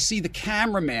 and I see the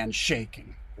cameraman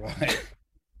shaking. Right.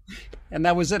 And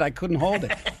that was it. I couldn't hold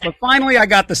it. But finally, I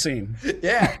got the scene.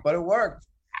 Yeah, but it worked.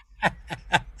 It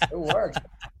worked.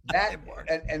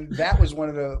 And that was one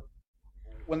of the,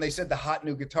 when they said the hot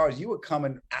new guitars, you were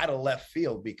coming out of left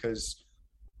field because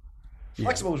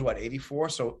Flexible was what, 84?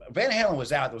 So Van Halen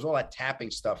was out. There was all that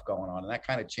tapping stuff going on, and that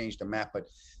kind of changed the map. But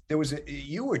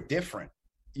you were different.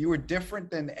 You were different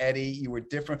than Eddie. You were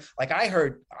different. Like I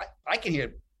can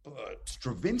hear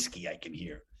Stravinsky. I can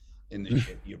hear in the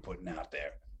shit you're putting out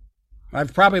there.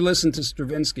 I've probably listened to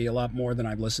Stravinsky a lot more than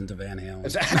I've listened to Van Halen.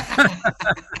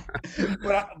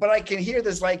 but I can hear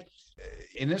this, like,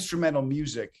 in instrumental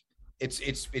music,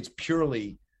 it's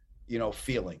purely,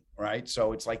 feeling, right?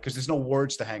 So it's like, because there's no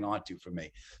words to hang on to for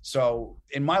me. So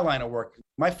in my line of work,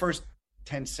 my first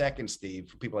 10 seconds, Steve,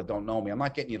 for people that don't know me, I'm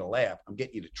not getting you to laugh. I'm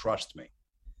getting you to trust me.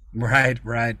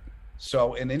 Right.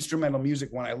 So in instrumental music,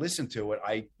 when I listen to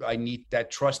it, I need that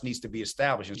trust needs to be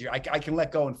established. I can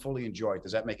let go and fully enjoy it.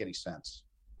 Does that make any sense?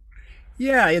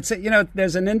 Yeah,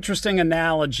 there's an interesting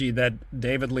analogy that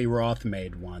David Lee Roth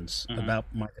made once about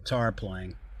my guitar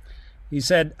playing. He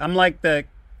said, I'm like the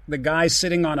guy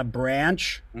sitting on a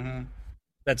branch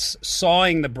that's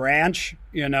sawing the branch,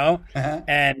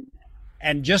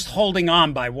 and just holding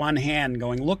on by one hand,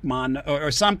 going, look, man,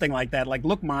 or something like that, like,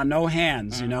 look, man, no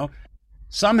hands,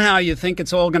 Somehow you think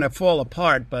it's all going to fall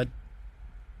apart, but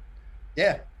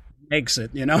makes it,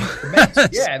 Yeah,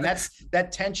 and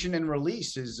that tension and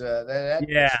release is not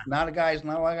a lot of guys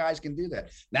can do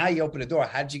that. Now you open the door.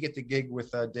 How did you get the gig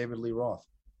with David Lee Roth?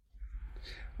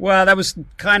 Well, that was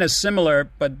kind of similar,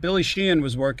 but Billy Sheehan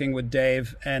was working with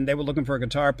Dave, and they were looking for a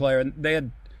guitar player, and they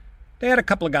had a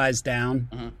couple of guys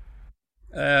down.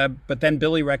 But then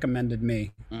Billy recommended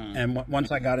me, and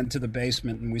once I got into the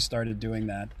basement and we started doing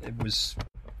that, it was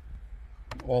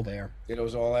all there. It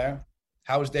was all there.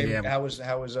 How was Dave? Yeah. How was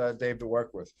Dave to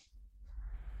work with?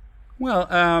 Well,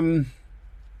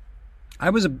 I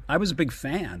was a big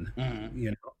fan,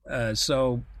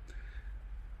 So,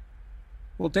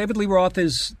 well, David Lee Roth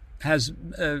has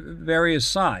various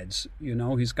sides.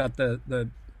 He's got the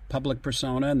public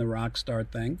persona and the rock star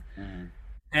thing,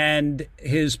 and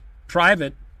his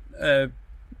private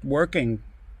working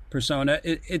persona,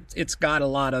 it's got a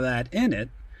lot of that in it,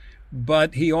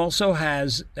 but he also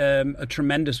has a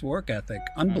tremendous work ethic,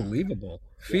 unbelievable,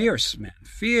 fierce, man,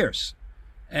 fierce,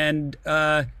 and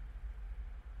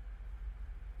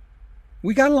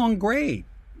we got along great.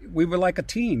 We were like a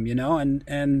team,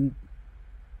 and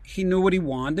he knew what he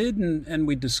wanted, and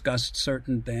we discussed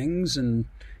certain things, and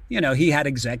he had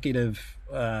executive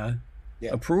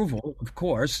approval, of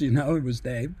course, it was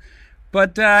Dave.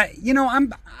 But,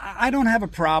 I don't have a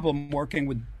problem working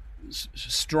with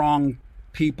strong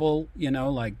people,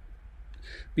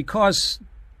 because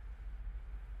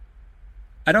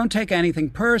I don't take anything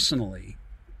personally.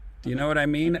 Do you know what I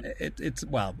mean?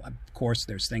 Well, of course,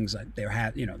 there's things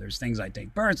there's things I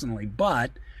take personally,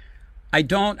 but I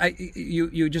don't.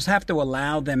 You just have to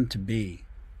allow them to be.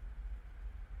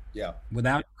 Yeah.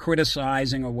 Without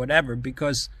criticizing or whatever,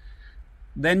 because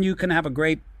then you can have a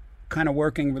great kind of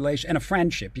working relation and a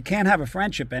friendship. You can't have a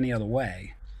friendship any other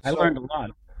way. I learned a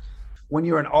lot. When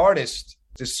you're an artist,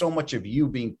 there's so much of you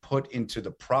being put into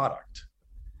the product,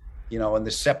 and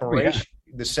the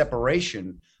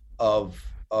separation of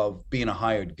being a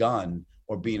hired gun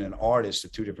or being an artist are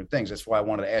two different things. That's why I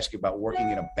wanted to ask you about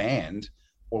working in a band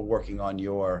or working on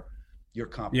your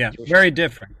composition. Yeah, very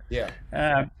different. Yeah.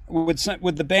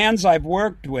 With the bands I've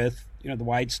worked with, the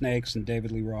White Snakes and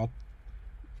David Lee Roth.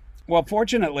 Well,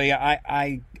 fortunately,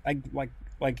 I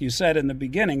like you said in the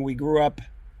beginning, we grew up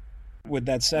with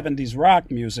that 70s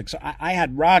rock music. So I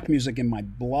had rock music in my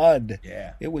blood.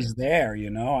 Yeah. It was there,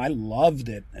 I loved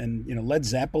it. And, Led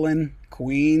Zeppelin,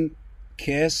 Queen,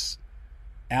 Kiss,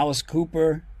 Alice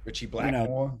Cooper. Richie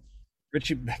Blackmore.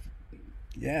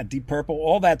 Deep Purple.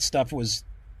 All that stuff was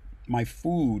my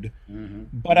food. Mm-hmm.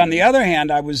 But on the other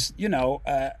hand, I was,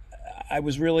 I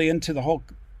was really into the whole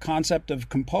concept of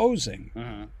composing.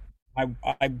 Mm-hmm. I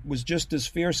was just as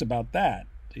fierce about that,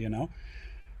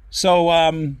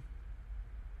 So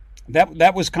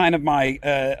that was kind of my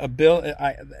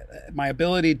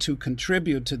ability to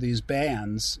contribute to these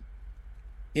bands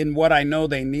in what I know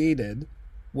they needed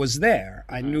was there.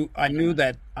 I knew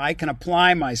that I can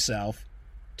apply myself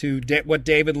to what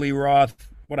David Lee Roth,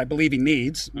 what I believe he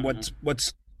needs, what's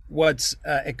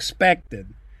expected,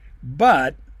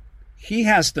 but he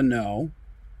has to know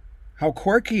how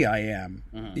quirky I am.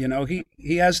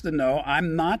 He has to know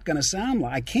I'm not going to sound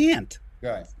like, I can't.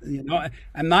 Right.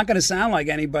 I'm not going to sound like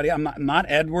anybody. I'm not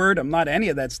Edward. I'm not any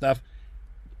of that stuff.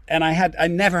 And I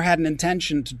never had an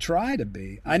intention to try to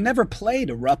be. I never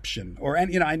played Eruption or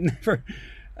any. I never.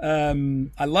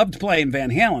 I loved playing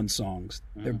Van Halen songs.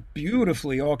 They're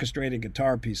beautifully orchestrated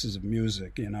guitar pieces of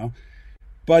music,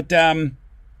 But I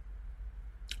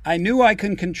knew I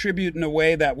can contribute in a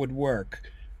way that would work.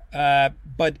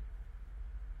 But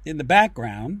in the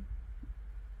background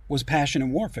was Passion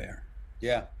and Warfare.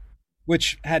 Yeah.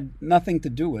 Which had nothing to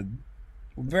do with,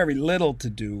 very little to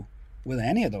do with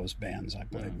any of those bands I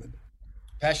played with.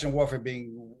 Passion and Warfare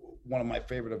being one of my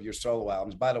favorite of your solo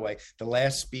albums. By the way, the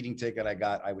last speeding ticket I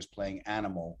got, I was playing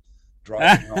Animal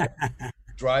driving home.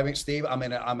 Driving, Steve. I'm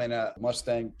in a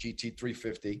Mustang GT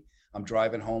 350. I'm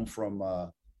driving home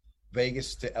from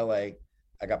Vegas to LA.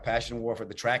 I got Passion Warfare.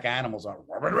 The track animals on,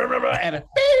 and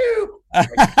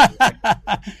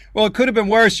well, it could have been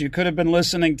worse. You could have been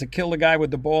listening to Kill the Guy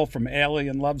with the Ball from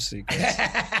Alien Love Seekers.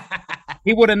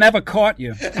 He would have never caught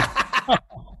you.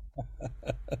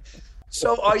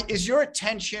 So, is your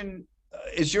attention?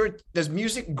 Does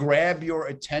music grab your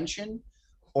attention,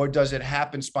 or does it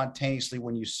happen spontaneously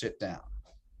when you sit down?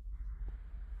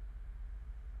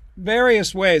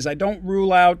 Various ways. I don't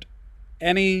rule out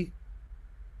any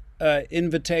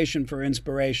invitation for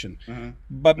inspiration,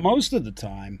 but most of the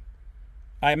time,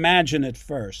 I imagine it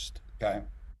first. Okay.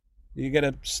 You get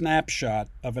a snapshot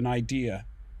of an idea.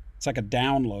 It's like a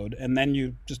download, and then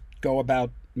you just go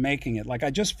about making it. Like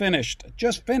I just finished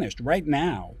right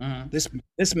now,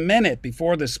 this minute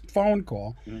before this phone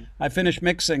call, I finished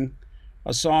mixing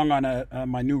a song on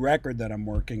my new record that I'm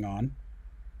working on.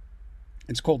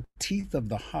 It's called Teeth of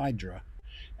the Hydra,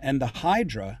 and the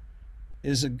Hydra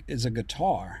is a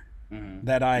guitar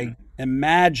that I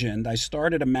imagined. I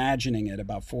started imagining it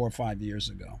about 4 or 5 years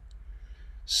ago.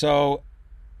 So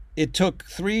it took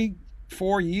 3-4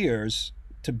 years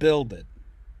to build it.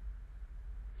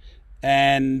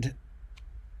 And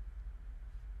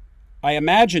I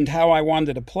imagined how I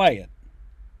wanted to play it.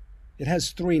 It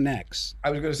has 3 necks. I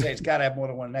was going to say it's got to have more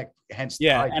than one neck, hence the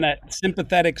yeah, Hydra. and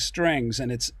sympathetic strings, and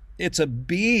it's a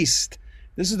beast.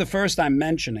 This is the first I'm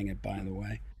mentioning it, by the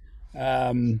way.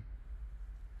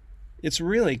 It's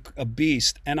really a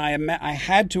beast, and I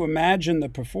had to imagine the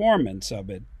performance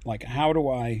of it. Like, how do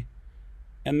I?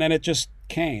 And then it just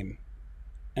came,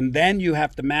 and then you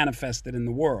have to manifest it in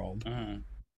the world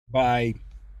by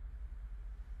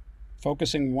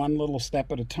focusing one little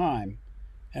step at a time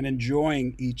and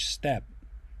enjoying each step,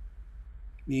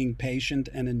 being patient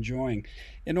and enjoying.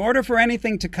 In order for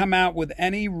anything to come out with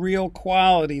any real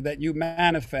quality that you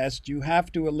manifest, you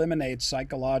have to eliminate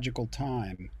psychological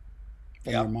time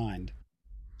from your mind.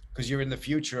 Because you're in the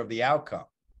future of the outcome.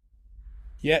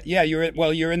 Yeah, you're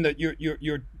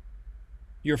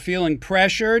feeling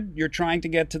pressured, you're trying to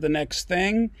get to the next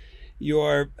thing,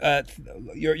 your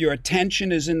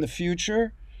attention is in the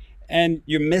future, and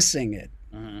you're missing it.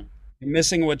 You're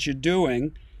missing what you're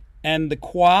doing, and the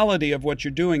quality of what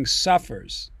you're doing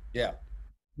suffers. Yeah.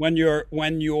 When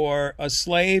you're a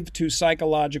slave to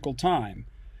psychological time,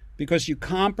 because you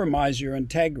compromise your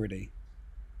integrity.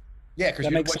 Yeah,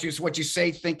 because what you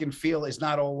say, think, and feel is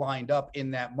not all lined up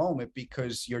in that moment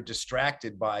because you're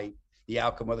distracted by the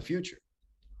outcome of the future.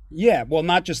 Yeah, well,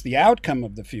 not just the outcome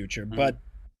of the future, but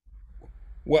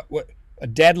what a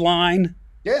deadline.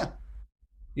 Yeah.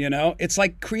 You know, it's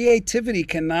like creativity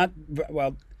cannot,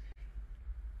 well,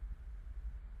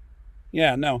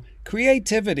 yeah, no,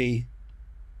 creativity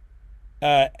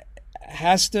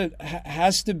has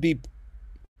to be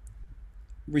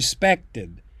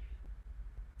respected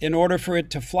in order for it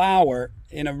to flower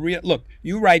in a real, look,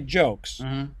 you write jokes,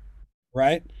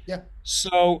 right? Yeah.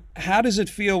 So how does it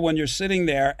feel when you're sitting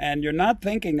there and you're not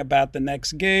thinking about the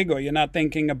next gig, or you're not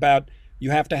thinking about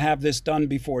you have to have this done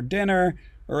before dinner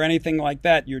or anything like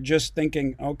that? You're just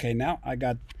thinking, okay, now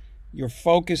you're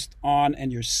focused on,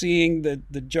 and you're seeing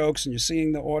the jokes, and you're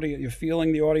seeing the audio, you're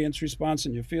feeling the audience response,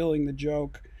 and you're feeling the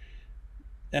joke,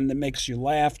 and it makes you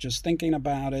laugh just thinking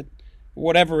about it,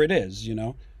 whatever it is, you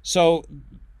know. So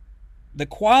the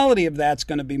quality of that's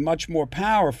going to be much more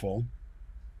powerful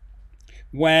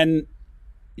when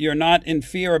you're not in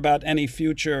fear about any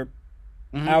future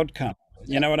outcome.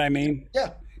 You know what I mean?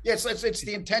 Yeah. Yeah, it's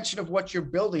the intention of what you're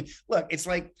building. Look, it's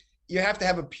like you have to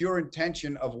have a pure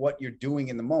intention of what you're doing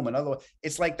in the moment. Otherwise,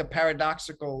 it's like the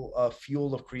paradoxical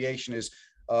fuel of creation is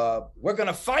we're going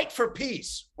to fight for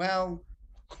peace. Well,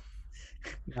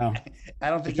 no,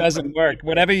 I don't think it doesn't work.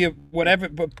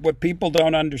 What people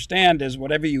don't understand is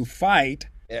whatever you fight,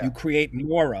 you create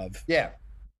more of. Yeah.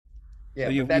 Yeah,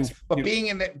 so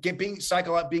being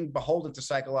beholden to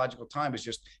psychological time is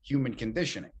just human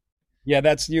conditioning. Yeah,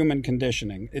 that's human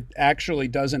conditioning. It actually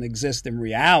doesn't exist in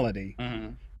reality,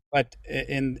 but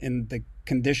in the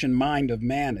conditioned mind of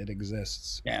man, it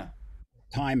exists. Yeah.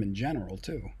 Time in general,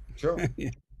 too. Sure. Yeah.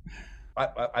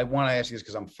 I want to ask you this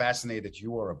because I'm fascinated that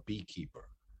you are a beekeeper.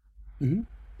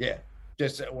 Yeah.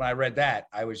 Just when I read that,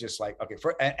 I was just like, okay,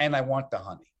 and I want the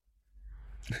honey.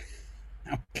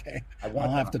 Okay.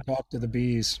 I'll have to talk to the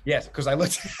bees. Yes, because I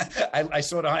looked, I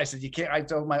saw the honey. I said, you can't, I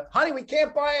told my honey, we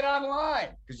can't buy it online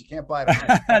because you can't buy it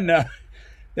online. No.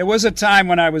 There was a time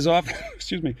when I was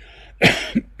offering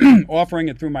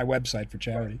it through my website for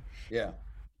charity. Yeah.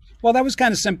 Well, that was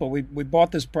kind of simple. We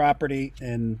bought this property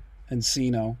in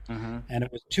Encino, and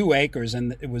it was 2 acres,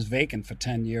 and it was vacant for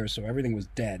 10 years, so everything was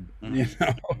dead, you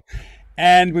know.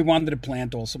 And we wanted to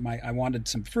plant also. I wanted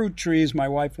some fruit trees. My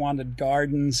wife wanted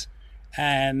gardens,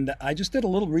 and I just did a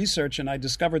little research, and I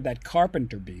discovered that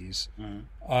carpenter bees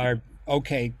are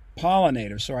okay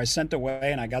pollinators. So I sent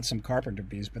away, and I got some carpenter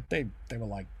bees, but they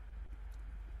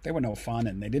were no fun,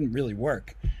 and they didn't really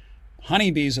work.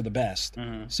 Honeybees are the best.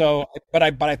 So, but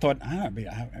I thought I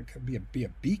could be a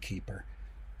beekeeper,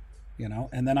 you know.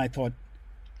 And then I thought,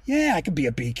 yeah, I could be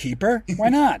a beekeeper. Why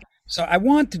not? So I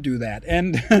want to do that.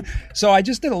 And so I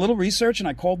just did a little research, and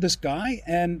I called this guy,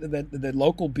 and the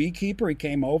local beekeeper, he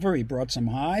came over, he brought some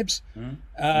hives,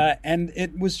 and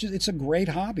it's a great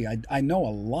hobby. I know a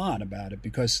lot about it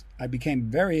because I became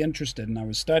very interested and I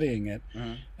was studying it.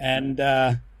 And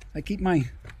I keep my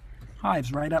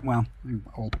hives right up. Well, I'm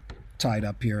all tied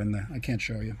up here I can't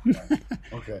show you.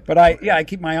 Okay. But I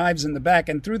keep my hives in the back.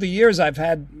 And through the years I've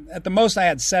had, at the most I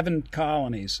had 7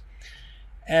 colonies.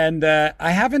 And I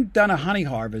haven't done a honey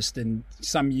harvest in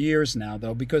some years now,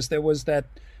 though, because there was that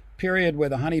period where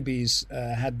the honeybees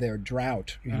had their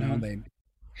drought. You know,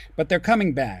 but they're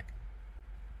coming back.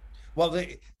 Well,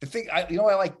 the thing, I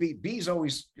like bees.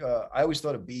 Always, I always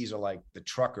thought of bees are like the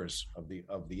truckers of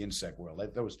the insect world.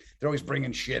 They're always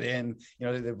bringing shit in. You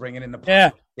know, they're bringing in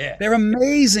the yeah. They're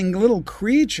amazing little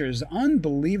creatures,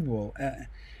 unbelievable.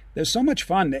 They're so much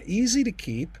fun. They're easy to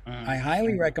keep. I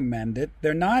highly recommend it.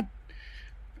 They're not.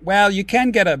 Well, you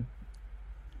can get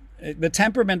the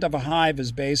temperament of a hive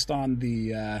is based on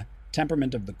the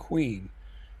temperament of the queen.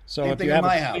 So Same if thing you have in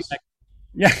my house.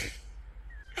 Yeah.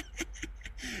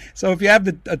 So if you have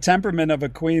a temperament of a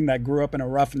queen that grew up in a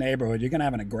rough neighborhood, you're going to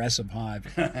have an aggressive hive.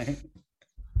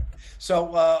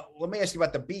 So let me ask you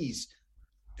about the bees.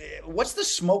 What's the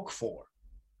smoke for?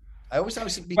 Well,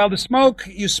 the smoke,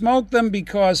 you smoke them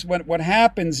because what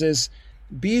happens is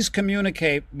bees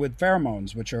communicate with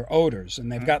pheromones, which are odors, and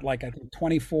they've got like, I think,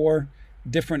 24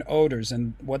 different odors,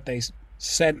 and what they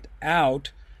send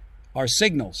out are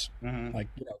signals, like,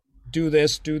 you know, do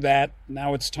this, do that,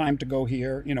 now it's time to go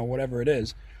here, you know, whatever it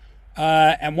is.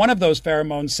 And one of those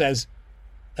pheromones says,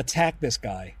 attack this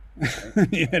guy,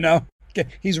 you know,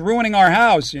 he's ruining our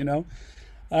house, you know.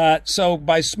 So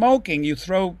by smoking, you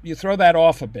throw that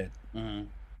off a bit.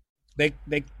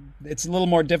 It's a little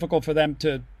more difficult for them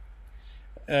to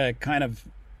kind of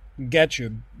get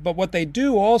you. But what they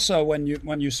do also when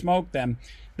you smoke them,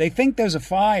 they think there's a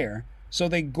fire, so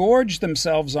they gorge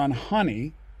themselves on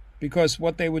honey, because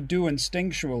what they would do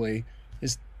instinctually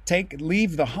is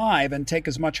leave the hive and take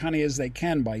as much honey as they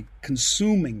can by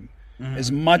consuming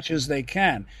as much as they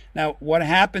can. Now, what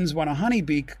happens when a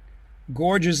honeybee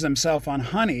gorges themselves on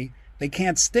honey? They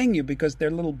can't sting you because their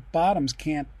little bottoms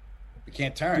can't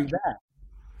turn. Do that.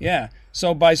 Yeah.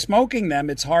 So by smoking them,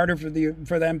 it's harder for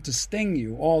them to sting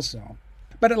you also.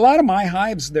 But a lot of my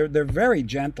hives, they're very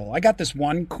gentle. I got this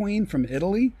one queen from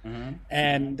Italy,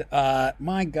 and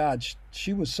my God,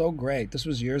 she was so great. This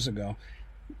was years ago.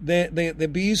 The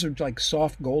bees are like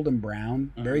soft golden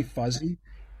brown, very fuzzy,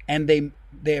 and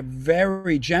they're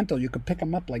very gentle. You could pick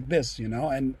them up like this, you know,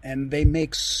 and they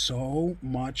make so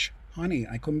much honey.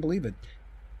 I couldn't believe it.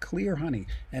 Clear honey.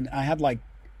 And I had like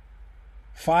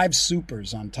 5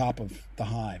 supers on top of the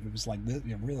hive. It was like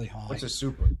really high. What's a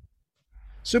super?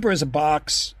 Super is a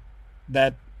box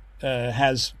that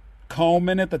has comb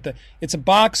in it. It's a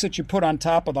box that you put on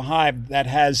top of the hive that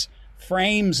has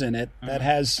frames in it that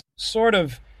has sort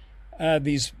of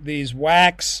these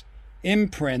wax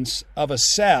imprints of a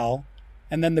cell,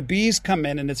 and then the bees come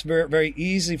in, and it's very, very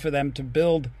easy for them to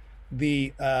build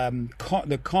the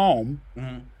comb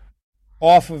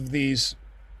off of these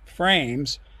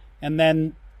frames, and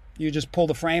then you just pull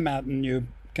the frame out and you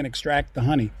can extract the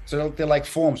honey. So they're like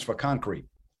forms for concrete.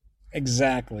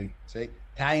 Exactly. See,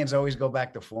 Italians always go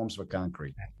back to forms for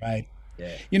concrete. Right.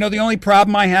 Yeah. You know, the only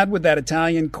problem I had with that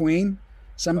Italian queen,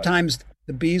 sometimes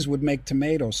the bees would make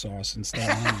tomato sauce instead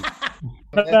of honey.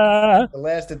 The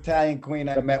last Italian queen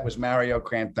I met was Mario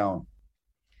Cantone.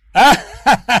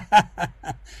 The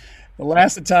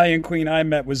last Italian queen I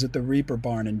met was at the Reaper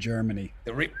Barn in Germany.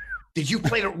 Did you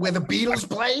play where the Beatles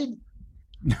played?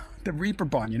 The Reaper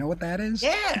Barn. You know what that is?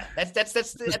 Yeah, that's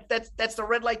the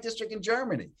red light district in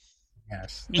Germany.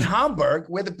 Yes. In Hamburg,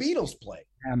 where the Beatles played.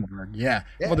 Hamburg, yeah.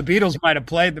 Well, the Beatles might have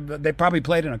played. They probably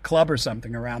played in a club or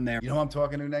something around there. You know who I'm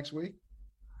talking to next week?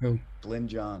 Who? Glyn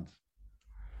Johns.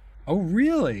 Oh,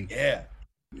 really? Yeah.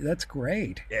 That's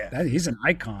great. Yeah. He's an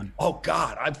icon. Oh,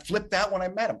 God. I flipped out when I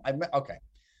met him.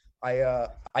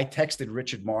 I texted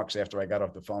Richard Marx after I got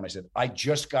off the phone. I said, I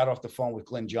just got off the phone with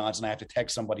Glyn Johns, and I have to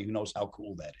text somebody who knows how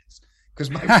cool that is. because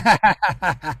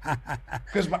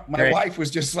my wife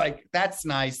was just like, "That's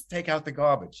nice. Take out the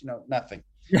garbage." Nothing.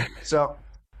 So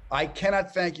I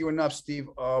cannot thank you enough, Steve.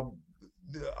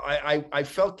 I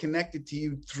felt connected to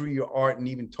you through your art, and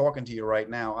even talking to you right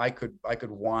now, I could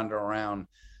wander around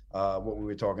what we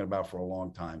were talking about for a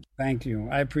long time. Thank you.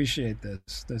 I appreciate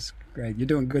this. This is great. You're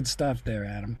doing good stuff there,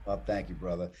 Adam. Thank you,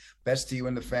 brother. Best to you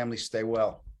and the family. Stay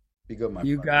well. Be good, my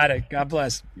You brother. got it. God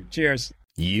bless. Cheers.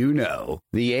 The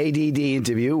ADD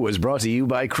interview was brought to you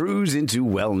by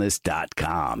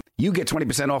cruisintowellness.com. You get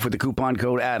 20% off with the coupon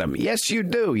code Adam. Yes, you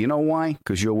do. You know why?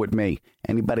 Because you're with me.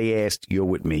 Anybody asked, you're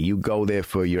with me. You go there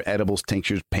for your edibles,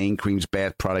 tinctures, pain creams,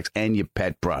 bath products, and your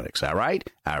pet products. All right?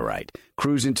 All right.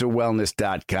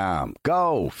 cruisintowellness.com.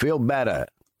 Go. Feel better.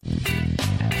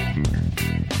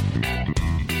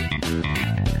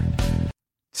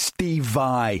 Steve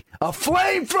Vai, a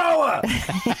flamethrower.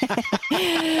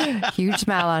 Huge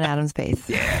smile on Adam's face.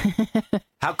 Yeah.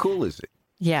 How cool is it?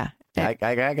 Yeah. I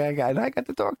got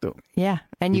to talk to him. Yeah.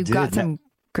 And you got some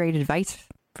great advice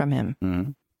from him.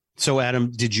 Mm-hmm. So, Adam,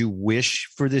 did you wish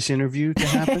for this interview to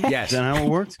happen? Yes. Is that how it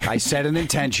worked? I set an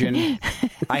intention.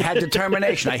 I had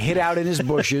determination. I hid out in his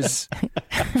bushes.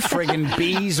 Friggin'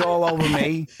 bees all over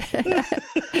me.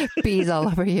 Bees all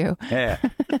over you. Yeah.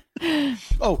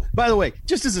 Oh, by the way,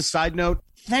 just as a side note,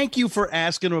 thank you for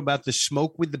asking about the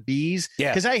smoke with the bees.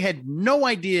 Yeah. Because I had no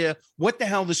idea what the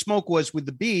hell the smoke was with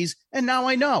the bees, and now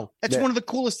I know. That's one of the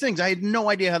coolest things. I had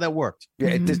no idea how that worked. Yeah,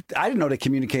 I didn't know they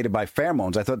communicated by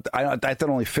pheromones. I thought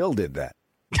only Phil did that.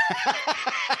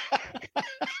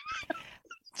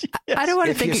 I don't want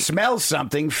to If you smell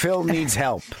something, Phil needs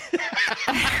help.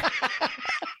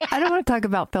 I don't want to talk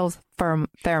about Phil's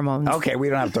pheromones. Okay, we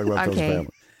don't have to talk about Phil's Okay. pheromones.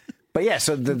 But yeah,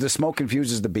 so the smoke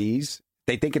confuses the bees.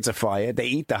 They think it's a fire. They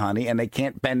eat the honey, and they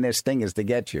can't bend their stingers to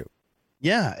get you.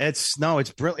 Yeah, it's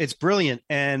brilliant,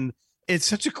 and it's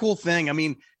such a cool thing. I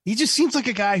mean, he just seems like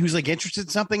a guy who's like interested in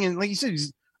something, and like you said,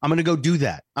 I'm going to go do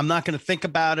that. I'm not going to think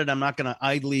about it. I'm not going to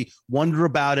idly wonder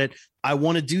about it. I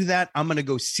want to do that. I'm going to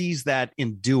go seize that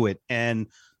and do it. And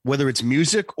whether it's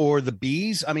music or the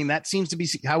bees, I mean, that seems to be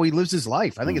how he lives his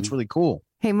life. I think it's really cool.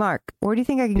 Hey, Mark, where do you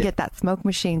think I can get that smoke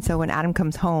machine so when Adam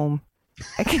comes home,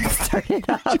 I can start it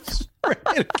up?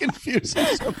 It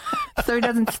confuses him. So he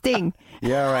doesn't sting.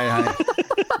 Yeah, all right, honey.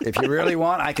 If you really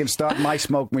want, I can start my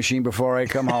smoke machine before I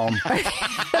come home.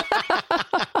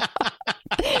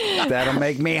 That'll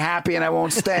make me happy and I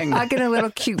won't sting. I'll get a little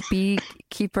cute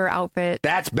beekeeper outfit.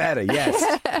 That's better,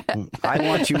 yes. I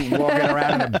want you walking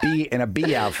around in a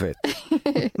bee outfit.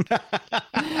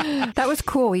 That was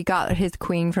cool. He got his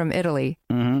queen from Italy.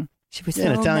 Mm-hmm. She was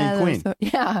an Italian mellow, queen.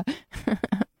 Yeah.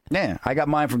 Yeah, I got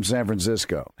mine from San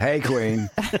Francisco. Hey, Queen.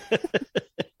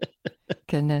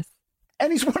 Goodness.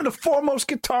 And he's one of the foremost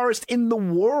guitarists in the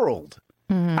world.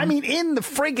 Mm-hmm. I mean, in the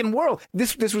friggin' world.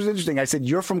 This was interesting. I said,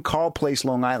 you're from Carl Place,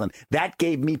 Long Island. That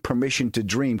gave me permission to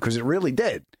dream, because it really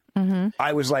did. Mm-hmm.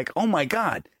 I was like, oh, my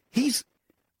God.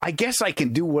 I guess I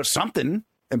can do something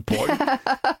important.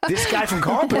 This guy from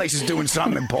Carl Place is doing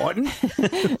something important.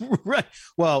 Right.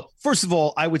 Well, first of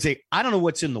all, I would say I don't know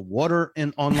what's in the water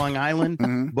on Long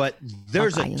Island, but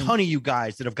there's a ton of you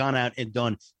guys that have gone out and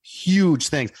done huge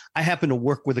things. I happen to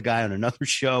work with a guy on another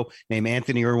show named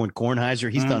Anthony Irwin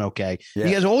Kornheiser. He's done okay. Yeah.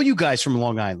 He has all you guys from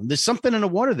Long Island. There's something in the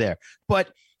water there.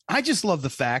 But I just love the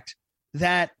fact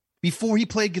that before he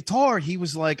played guitar, he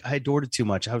was like, I adored it too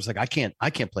much. I was like, I can't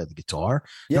play the guitar.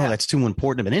 Yeah. No, that's too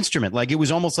important of an instrument. Like, it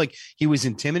was almost like he was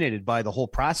intimidated by the whole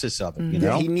process of it. You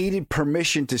know, he needed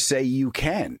permission to say you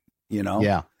can. You know,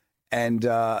 yeah. And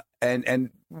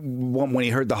when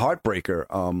he heard the Heartbreaker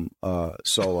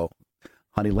solo,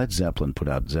 honey, Led Zeppelin put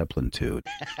out Zeppelin 2.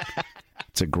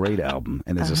 It's a great album,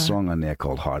 and there's a song on there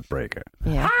called Heartbreaker.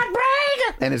 Yeah.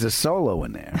 Heartbreaker, and there's a solo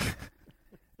in there.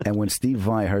 And when Steve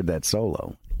Vai heard that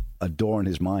solo, a door in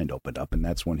his mind opened up, and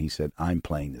that's when he said, I'm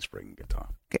playing this friggin' guitar.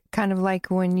 Kind of like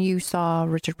when you saw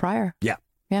Richard Pryor. Yeah.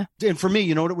 Yeah. And for me,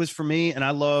 you know what it was for me? And I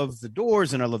love the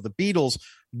Doors and I love the Beatles,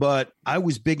 but I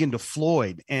was big into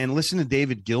Floyd, and listening to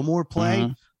David Gilmour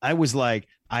play, I was like,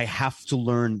 I have to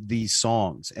learn these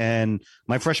songs. And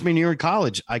my freshman year in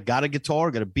college, I got a guitar,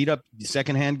 got a beat up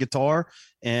secondhand guitar,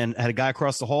 and had a guy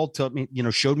across the hall taught me,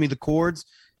 showed me the chords.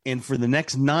 And for the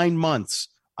next 9 months,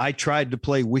 I tried to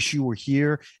play Wish You Were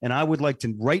Here, and I would like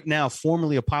to right now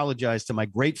formally apologize to my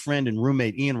great friend and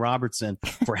roommate, Ian Robertson,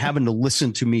 for having to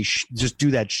listen to me just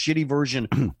do that shitty version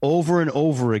over and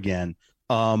over again.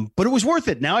 But it was worth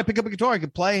it. Now I pick up a guitar, I can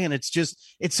play, and it's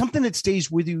something that stays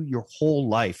with you your whole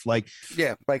life. Like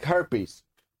herpes.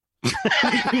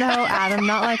 No, Adam,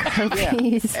 not like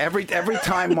herpes. Yeah. Every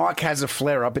time Mark has a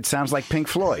flare up, it sounds like Pink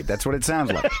Floyd. That's what it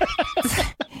sounds like.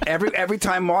 every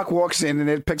time Mark walks in and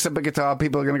it picks up a guitar,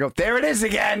 people are going to go, there it is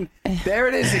again. There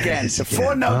it is again. The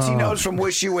 4 notes he knows from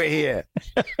Wish You Were Here.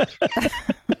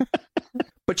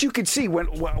 But you could see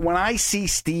when I see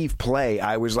Steve play,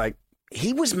 I was like,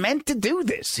 he was meant to do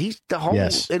this.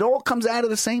 It all comes out of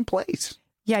the same place.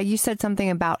 Yeah, you said something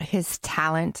about his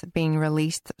talent being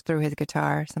released through his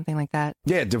guitar, something like that.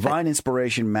 Yeah, divine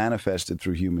inspiration manifested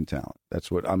through human talent.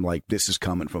 That's what I'm like, this is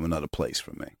coming from another place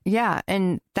for me. Yeah,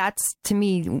 and that's, to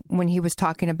me, when he was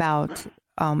talking about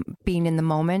being in the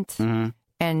moment,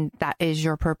 and that is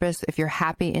your purpose. If you're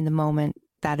happy in the moment,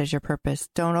 that is your purpose.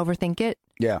 Don't overthink it.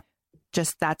 Yeah.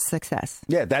 Just that's success.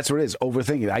 Yeah, that's what it is.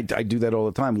 Overthinking. I do that all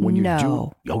the time. When you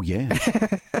do, oh yeah.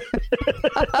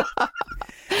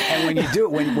 And when you do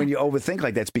it, when you overthink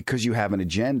like that, it's because you have an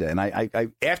agenda. And I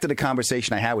after the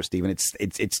conversation I had with Stephen,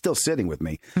 it's still sitting with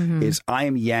me. Is I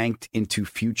am yanked into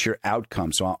future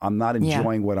outcomes, so I'm not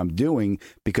enjoying what I'm doing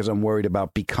because I'm worried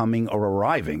about becoming or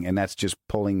arriving, and that's just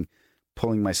pulling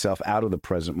myself out of the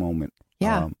present moment.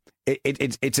 Yeah,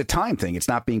 it's a time thing. It's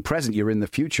not being present. You're in the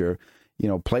future.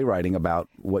 Playwriting about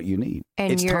what you need.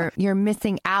 And you're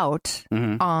missing out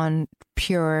on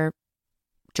pure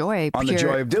joy. On the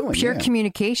joy of doing. Pure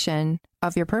communication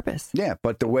of your purpose. Yeah,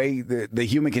 but the way the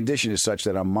human condition is such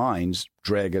that our minds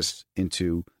drag us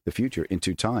into the future,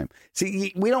 into time.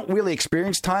 See, we don't really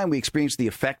experience time. We experience the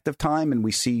effect of time, and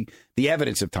we see the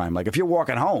evidence of time. Like if you're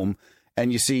walking home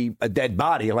and you see a dead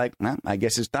body, you're like, I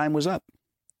guess his time was up.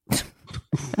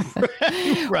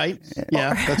 Right.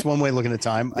 Yeah, that's one way of looking at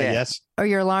time, I guess. Or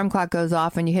your alarm clock goes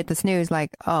off and you hit the snooze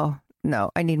like, oh,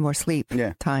 no, I need more sleep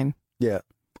time. Yeah.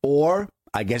 Or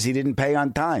I guess he didn't pay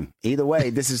on time. Either way,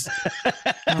 this is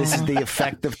the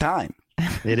effect of time.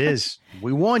 It is.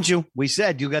 We warned you. We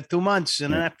said you got 2 months,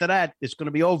 and then after that, it's going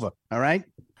to be over. All right?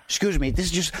 Excuse me, this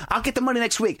is just, I'll get the money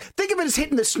next week. Think of it as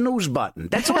hitting the snooze button.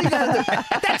 That's all you got to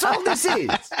do. That's all this is.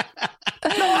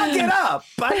 No, I'll get up.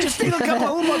 I just think it'll come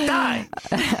a little more time.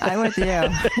 I'm with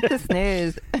you. The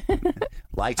snooze.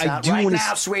 Lights out right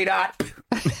now, sweetheart.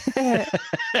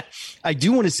 I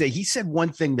do want to say, he said one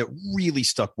thing that really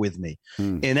stuck with me.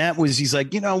 And that was, he's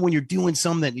like, when you're doing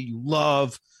something that you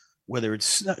love, whether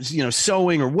it's,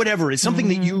 sewing or whatever, it's something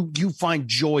that you find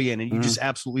joy in and you just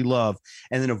absolutely love.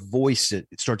 And then a voice, it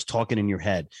starts talking in your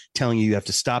head, telling you have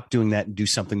to stop doing that and do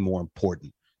something more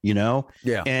important,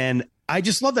 Yeah. And I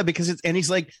just love that because and he's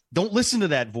like, don't listen to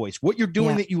that voice. What you're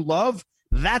doing that you love,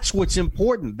 that's what's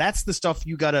important. That's the stuff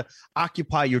you got to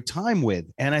occupy your time with.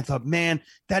 And I thought, man,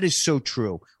 that is so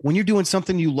true. When you're doing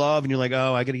something you love and you're like,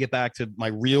 oh, I got to get back to my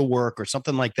real work or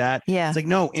something like that. Yeah. It's like,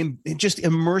 no, and just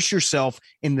immerse yourself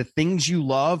in the things you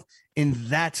love. And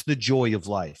that's the joy of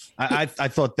life. I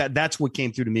thought that's what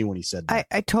came through to me when he said that.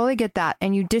 I totally get that.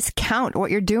 And you discount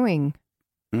what you're doing.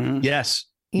 Yes.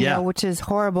 You know, which is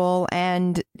horrible.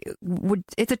 And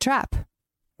it's a trap.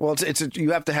 Well,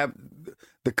 you have to have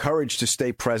the courage to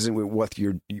stay present with what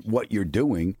you're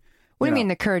doing. What do you mean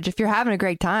the courage? If you're having a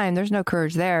great time, there's no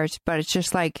courage there. But it's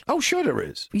just like, oh, sure there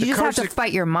is. You just have to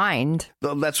fight your mind.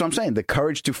 That's what I'm saying. The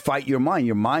courage to fight your mind.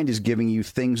 Your mind is giving you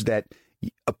things that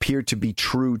appear to be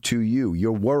true to you.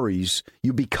 Your worries.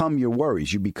 You become your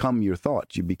worries. You become your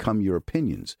thoughts. You become your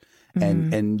opinions.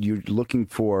 And you're looking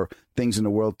for things in the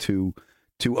world to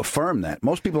affirm that.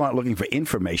 Most people aren't looking for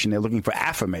information; they're looking for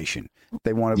affirmation.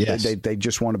 They want to. They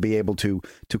just want to be able to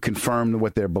confirm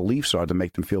what their beliefs are to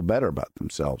make them feel better about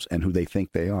themselves and who they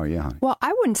think they are. Yeah. Well,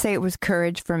 I wouldn't say it was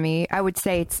courage for me. I would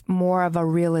say it's more of a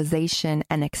realization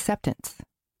and acceptance.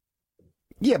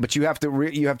 Yeah, but you have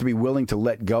to be willing to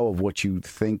let go of what you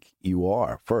think you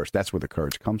are first. That's where the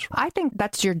courage comes from. I think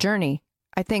that's your journey.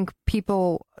 I think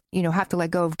people, have to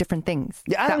let go of different things.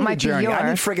 Yeah, I don't need a journey. I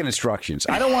need friggin' instructions.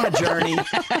 I don't want a journey.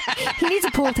 He needs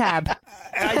a pull tab.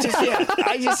 I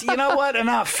just, you know what?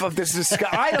 Enough of this.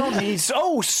 I don't need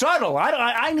so subtle.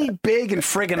 I need big and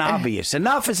friggin' obvious.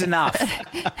 Enough is enough.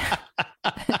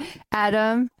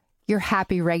 Adam, you're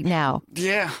happy right now.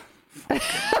 Yeah.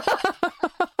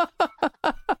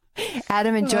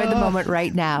 Adam, enjoy the moment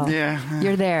right now. Yeah.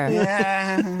 You're there.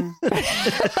 Yeah.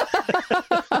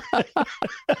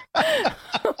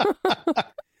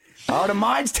 Oh, the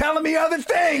mind's telling me other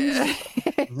things.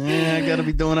 Yeah, I got to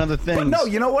be doing other things. But no,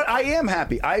 you know what? I am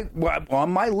happy.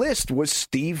 On my list was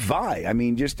Steve Vai. I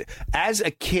mean, just as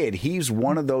a kid, he's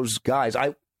one of those guys.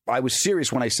 I was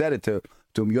serious when I said it to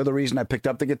him. You're the reason I picked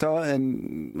up the guitar,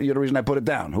 and you're the reason I put it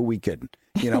down. Who we kidding?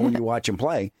 When you watch him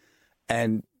play.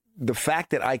 And the fact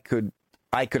that I could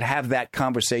have that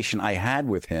conversation I had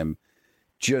with him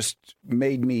just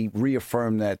made me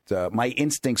reaffirm that my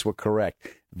instincts were correct.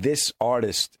 This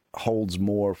artist holds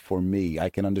more for me. I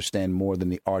can understand more than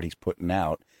the art he's putting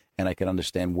out. and I could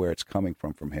understand where it's coming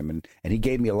from him. And he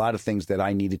gave me a lot of things that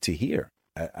I needed to hear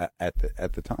at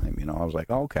the time. You know, I was like,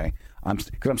 oh, okay,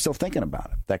 because I'm still thinking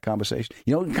about it. That conversation.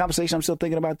 You know, the conversation I'm still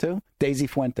thinking about too. Daisy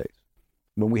Fuentes,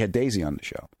 when we had Daisy on the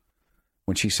show,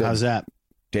 when she said, "How's that?"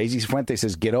 Daisy Fuentes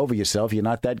says, "Get over yourself. You're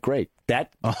not that great."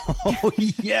 That. Oh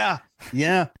yeah,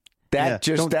 yeah.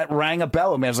 That rang a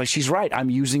bell. I mean, I was like, she's right. I'm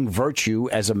using virtue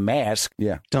as a mask.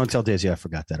 Yeah. Don't tell Daisy I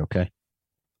forgot that. Okay.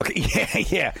 Okay.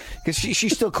 Yeah. Because she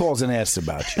still calls and asks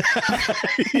about you.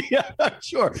 Yeah,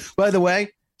 sure. By the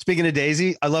way, speaking of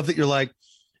Daisy, I love that you're like,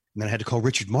 and then I had to call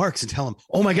Richard Marx and tell him,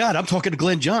 oh my God, I'm talking to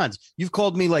Glenn Johns. You've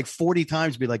called me like 40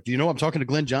 times to be like, do you know I'm talking to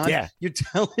Glenn Johns? Yeah. You're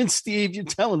telling Steve, you're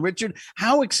telling Richard.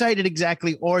 How excited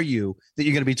exactly are you that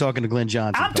you're going to be talking to Glenn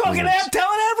Johns? I'm talking to him,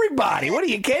 telling everybody. What are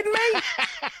you kidding me?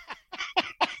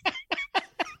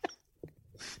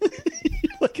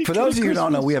 For those of you who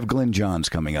don't know, we have Glenn Johns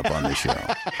coming up on the show.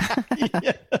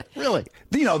 Yeah, really?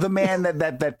 You know, the man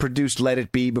that produced Let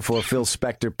It Be before Phil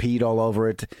Spector peed all over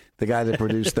it. The guy that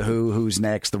produced The Who, Who's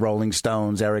Next, The Rolling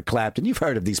Stones, Eric Clapton. You've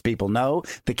heard of these people, no?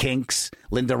 The Kinks,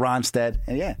 Linda Ronstadt.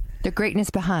 And yeah. The greatness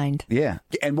behind. Yeah.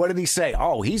 And what did he say?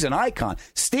 Oh, he's an icon.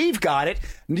 Steve got it.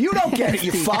 You don't get it,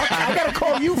 you fuck. I got to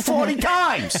call you 40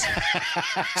 times.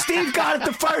 Steve got it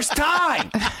the first time.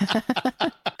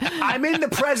 I'm in the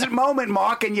present moment,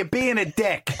 Mark, and you're being a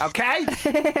dick, okay?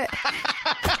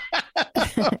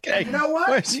 Okay. You know what?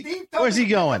 Where's he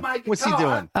going? What's he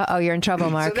doing? Uh-oh, you're in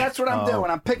trouble, Mark. So that's what I'm doing.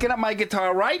 I'm picking up my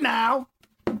guitar right now.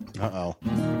 Uh-oh.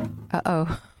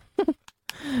 Uh-oh.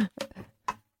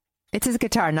 It's his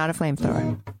guitar, not a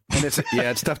flamethrower. And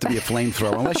it's tough to be a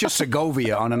flamethrower. Unless you're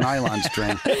Segovia on a nylon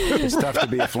string, it's tough to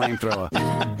be a flamethrower.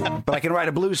 But I can write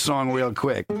a blues song real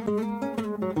quick.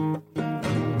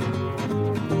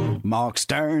 Mark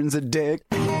Stern's a dick.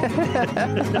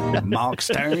 Mark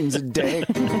Stern's a dick.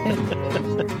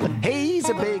 He's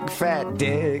a big fat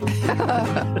dick.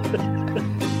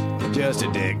 Just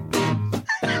a dick.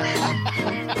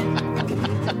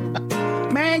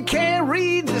 Man can't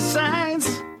read the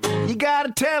signs. You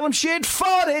gotta tell him shit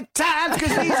 40 times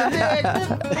because he's a dick.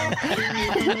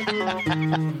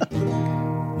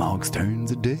 Mark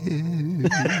Stern's a dick.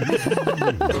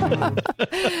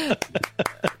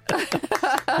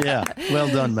 Yeah, well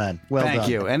done, man. Well done. Thank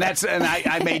you. And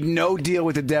I made no deal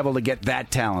with the devil to get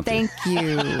that talented. Thank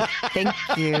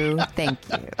you.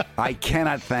 I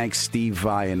cannot thank Steve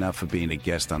Vai enough for being a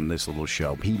guest on this little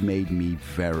show. He made me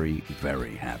very,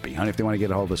 very happy. Honey, if they want to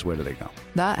get a hold of us, where do they go?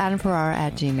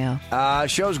 TheAdamFerrara@gmail.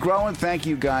 Show's growing. Thank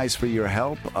you guys for your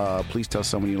help. Please tell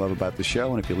someone you love about the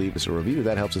show. And if you leave us a review,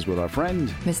 that helps us with our friend,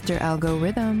 Mr.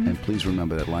 Algorithm. And please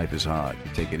remember that life is hard.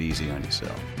 Take it easy on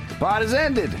yourself. The pod is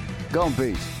ended. Go in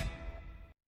peace.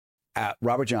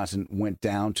 Robert Johnson went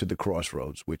down to the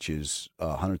crossroads, which is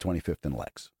 125th and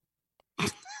Lex.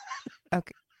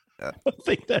 Okay. I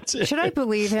think that's it. Should I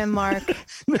believe him, Mark?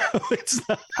 No, it's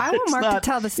not. I want Mark to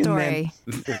tell the story.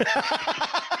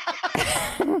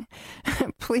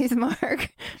 Please,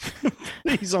 Mark.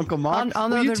 Please, Uncle Mark. I'll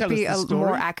know there'd be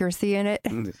more accuracy in it.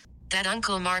 That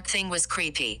Uncle Mark thing was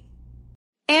creepy.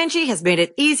 Angie has made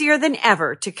it easier than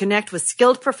ever to connect with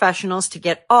skilled professionals to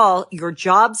get all your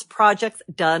jobs projects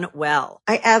done well.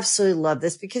 I absolutely love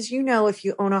this because, you know, if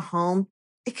you own a home,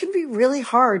 it can be really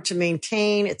hard to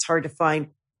maintain. It's hard to find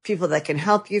people that can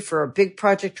help you for a big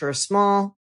project or a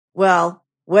small. Well,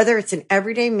 whether it's in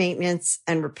everyday maintenance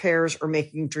and repairs or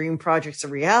making dream projects a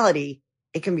reality,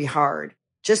 it can be hard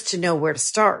just to know where to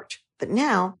start. But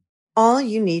now all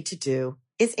you need to do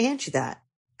is Angie that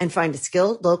and find a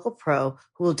skilled local pro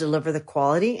who will deliver the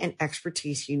quality and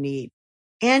expertise you need.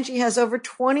 Angie has over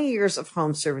 20 years of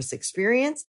home service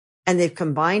experience, and they've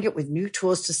combined it with new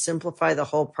tools to simplify the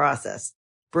whole process.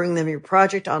 Bring them your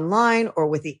project online or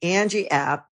with the Angie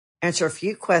app, answer a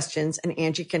few questions, and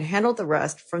Angie can handle the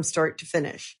rest from start to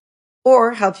finish.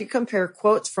 Or help you compare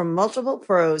quotes from multiple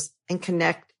pros and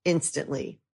connect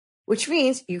instantly, which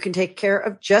means you can take care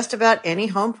of just about any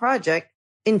home project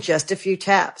in just a few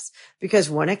taps. Because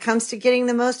when it comes to getting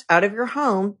the most out of your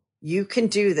home, you can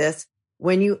do this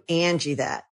when you Angie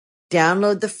that.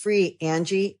 Download the free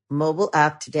Angie mobile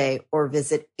app today or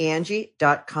visit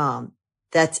Angie.com.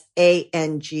 That's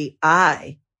ANGI.com.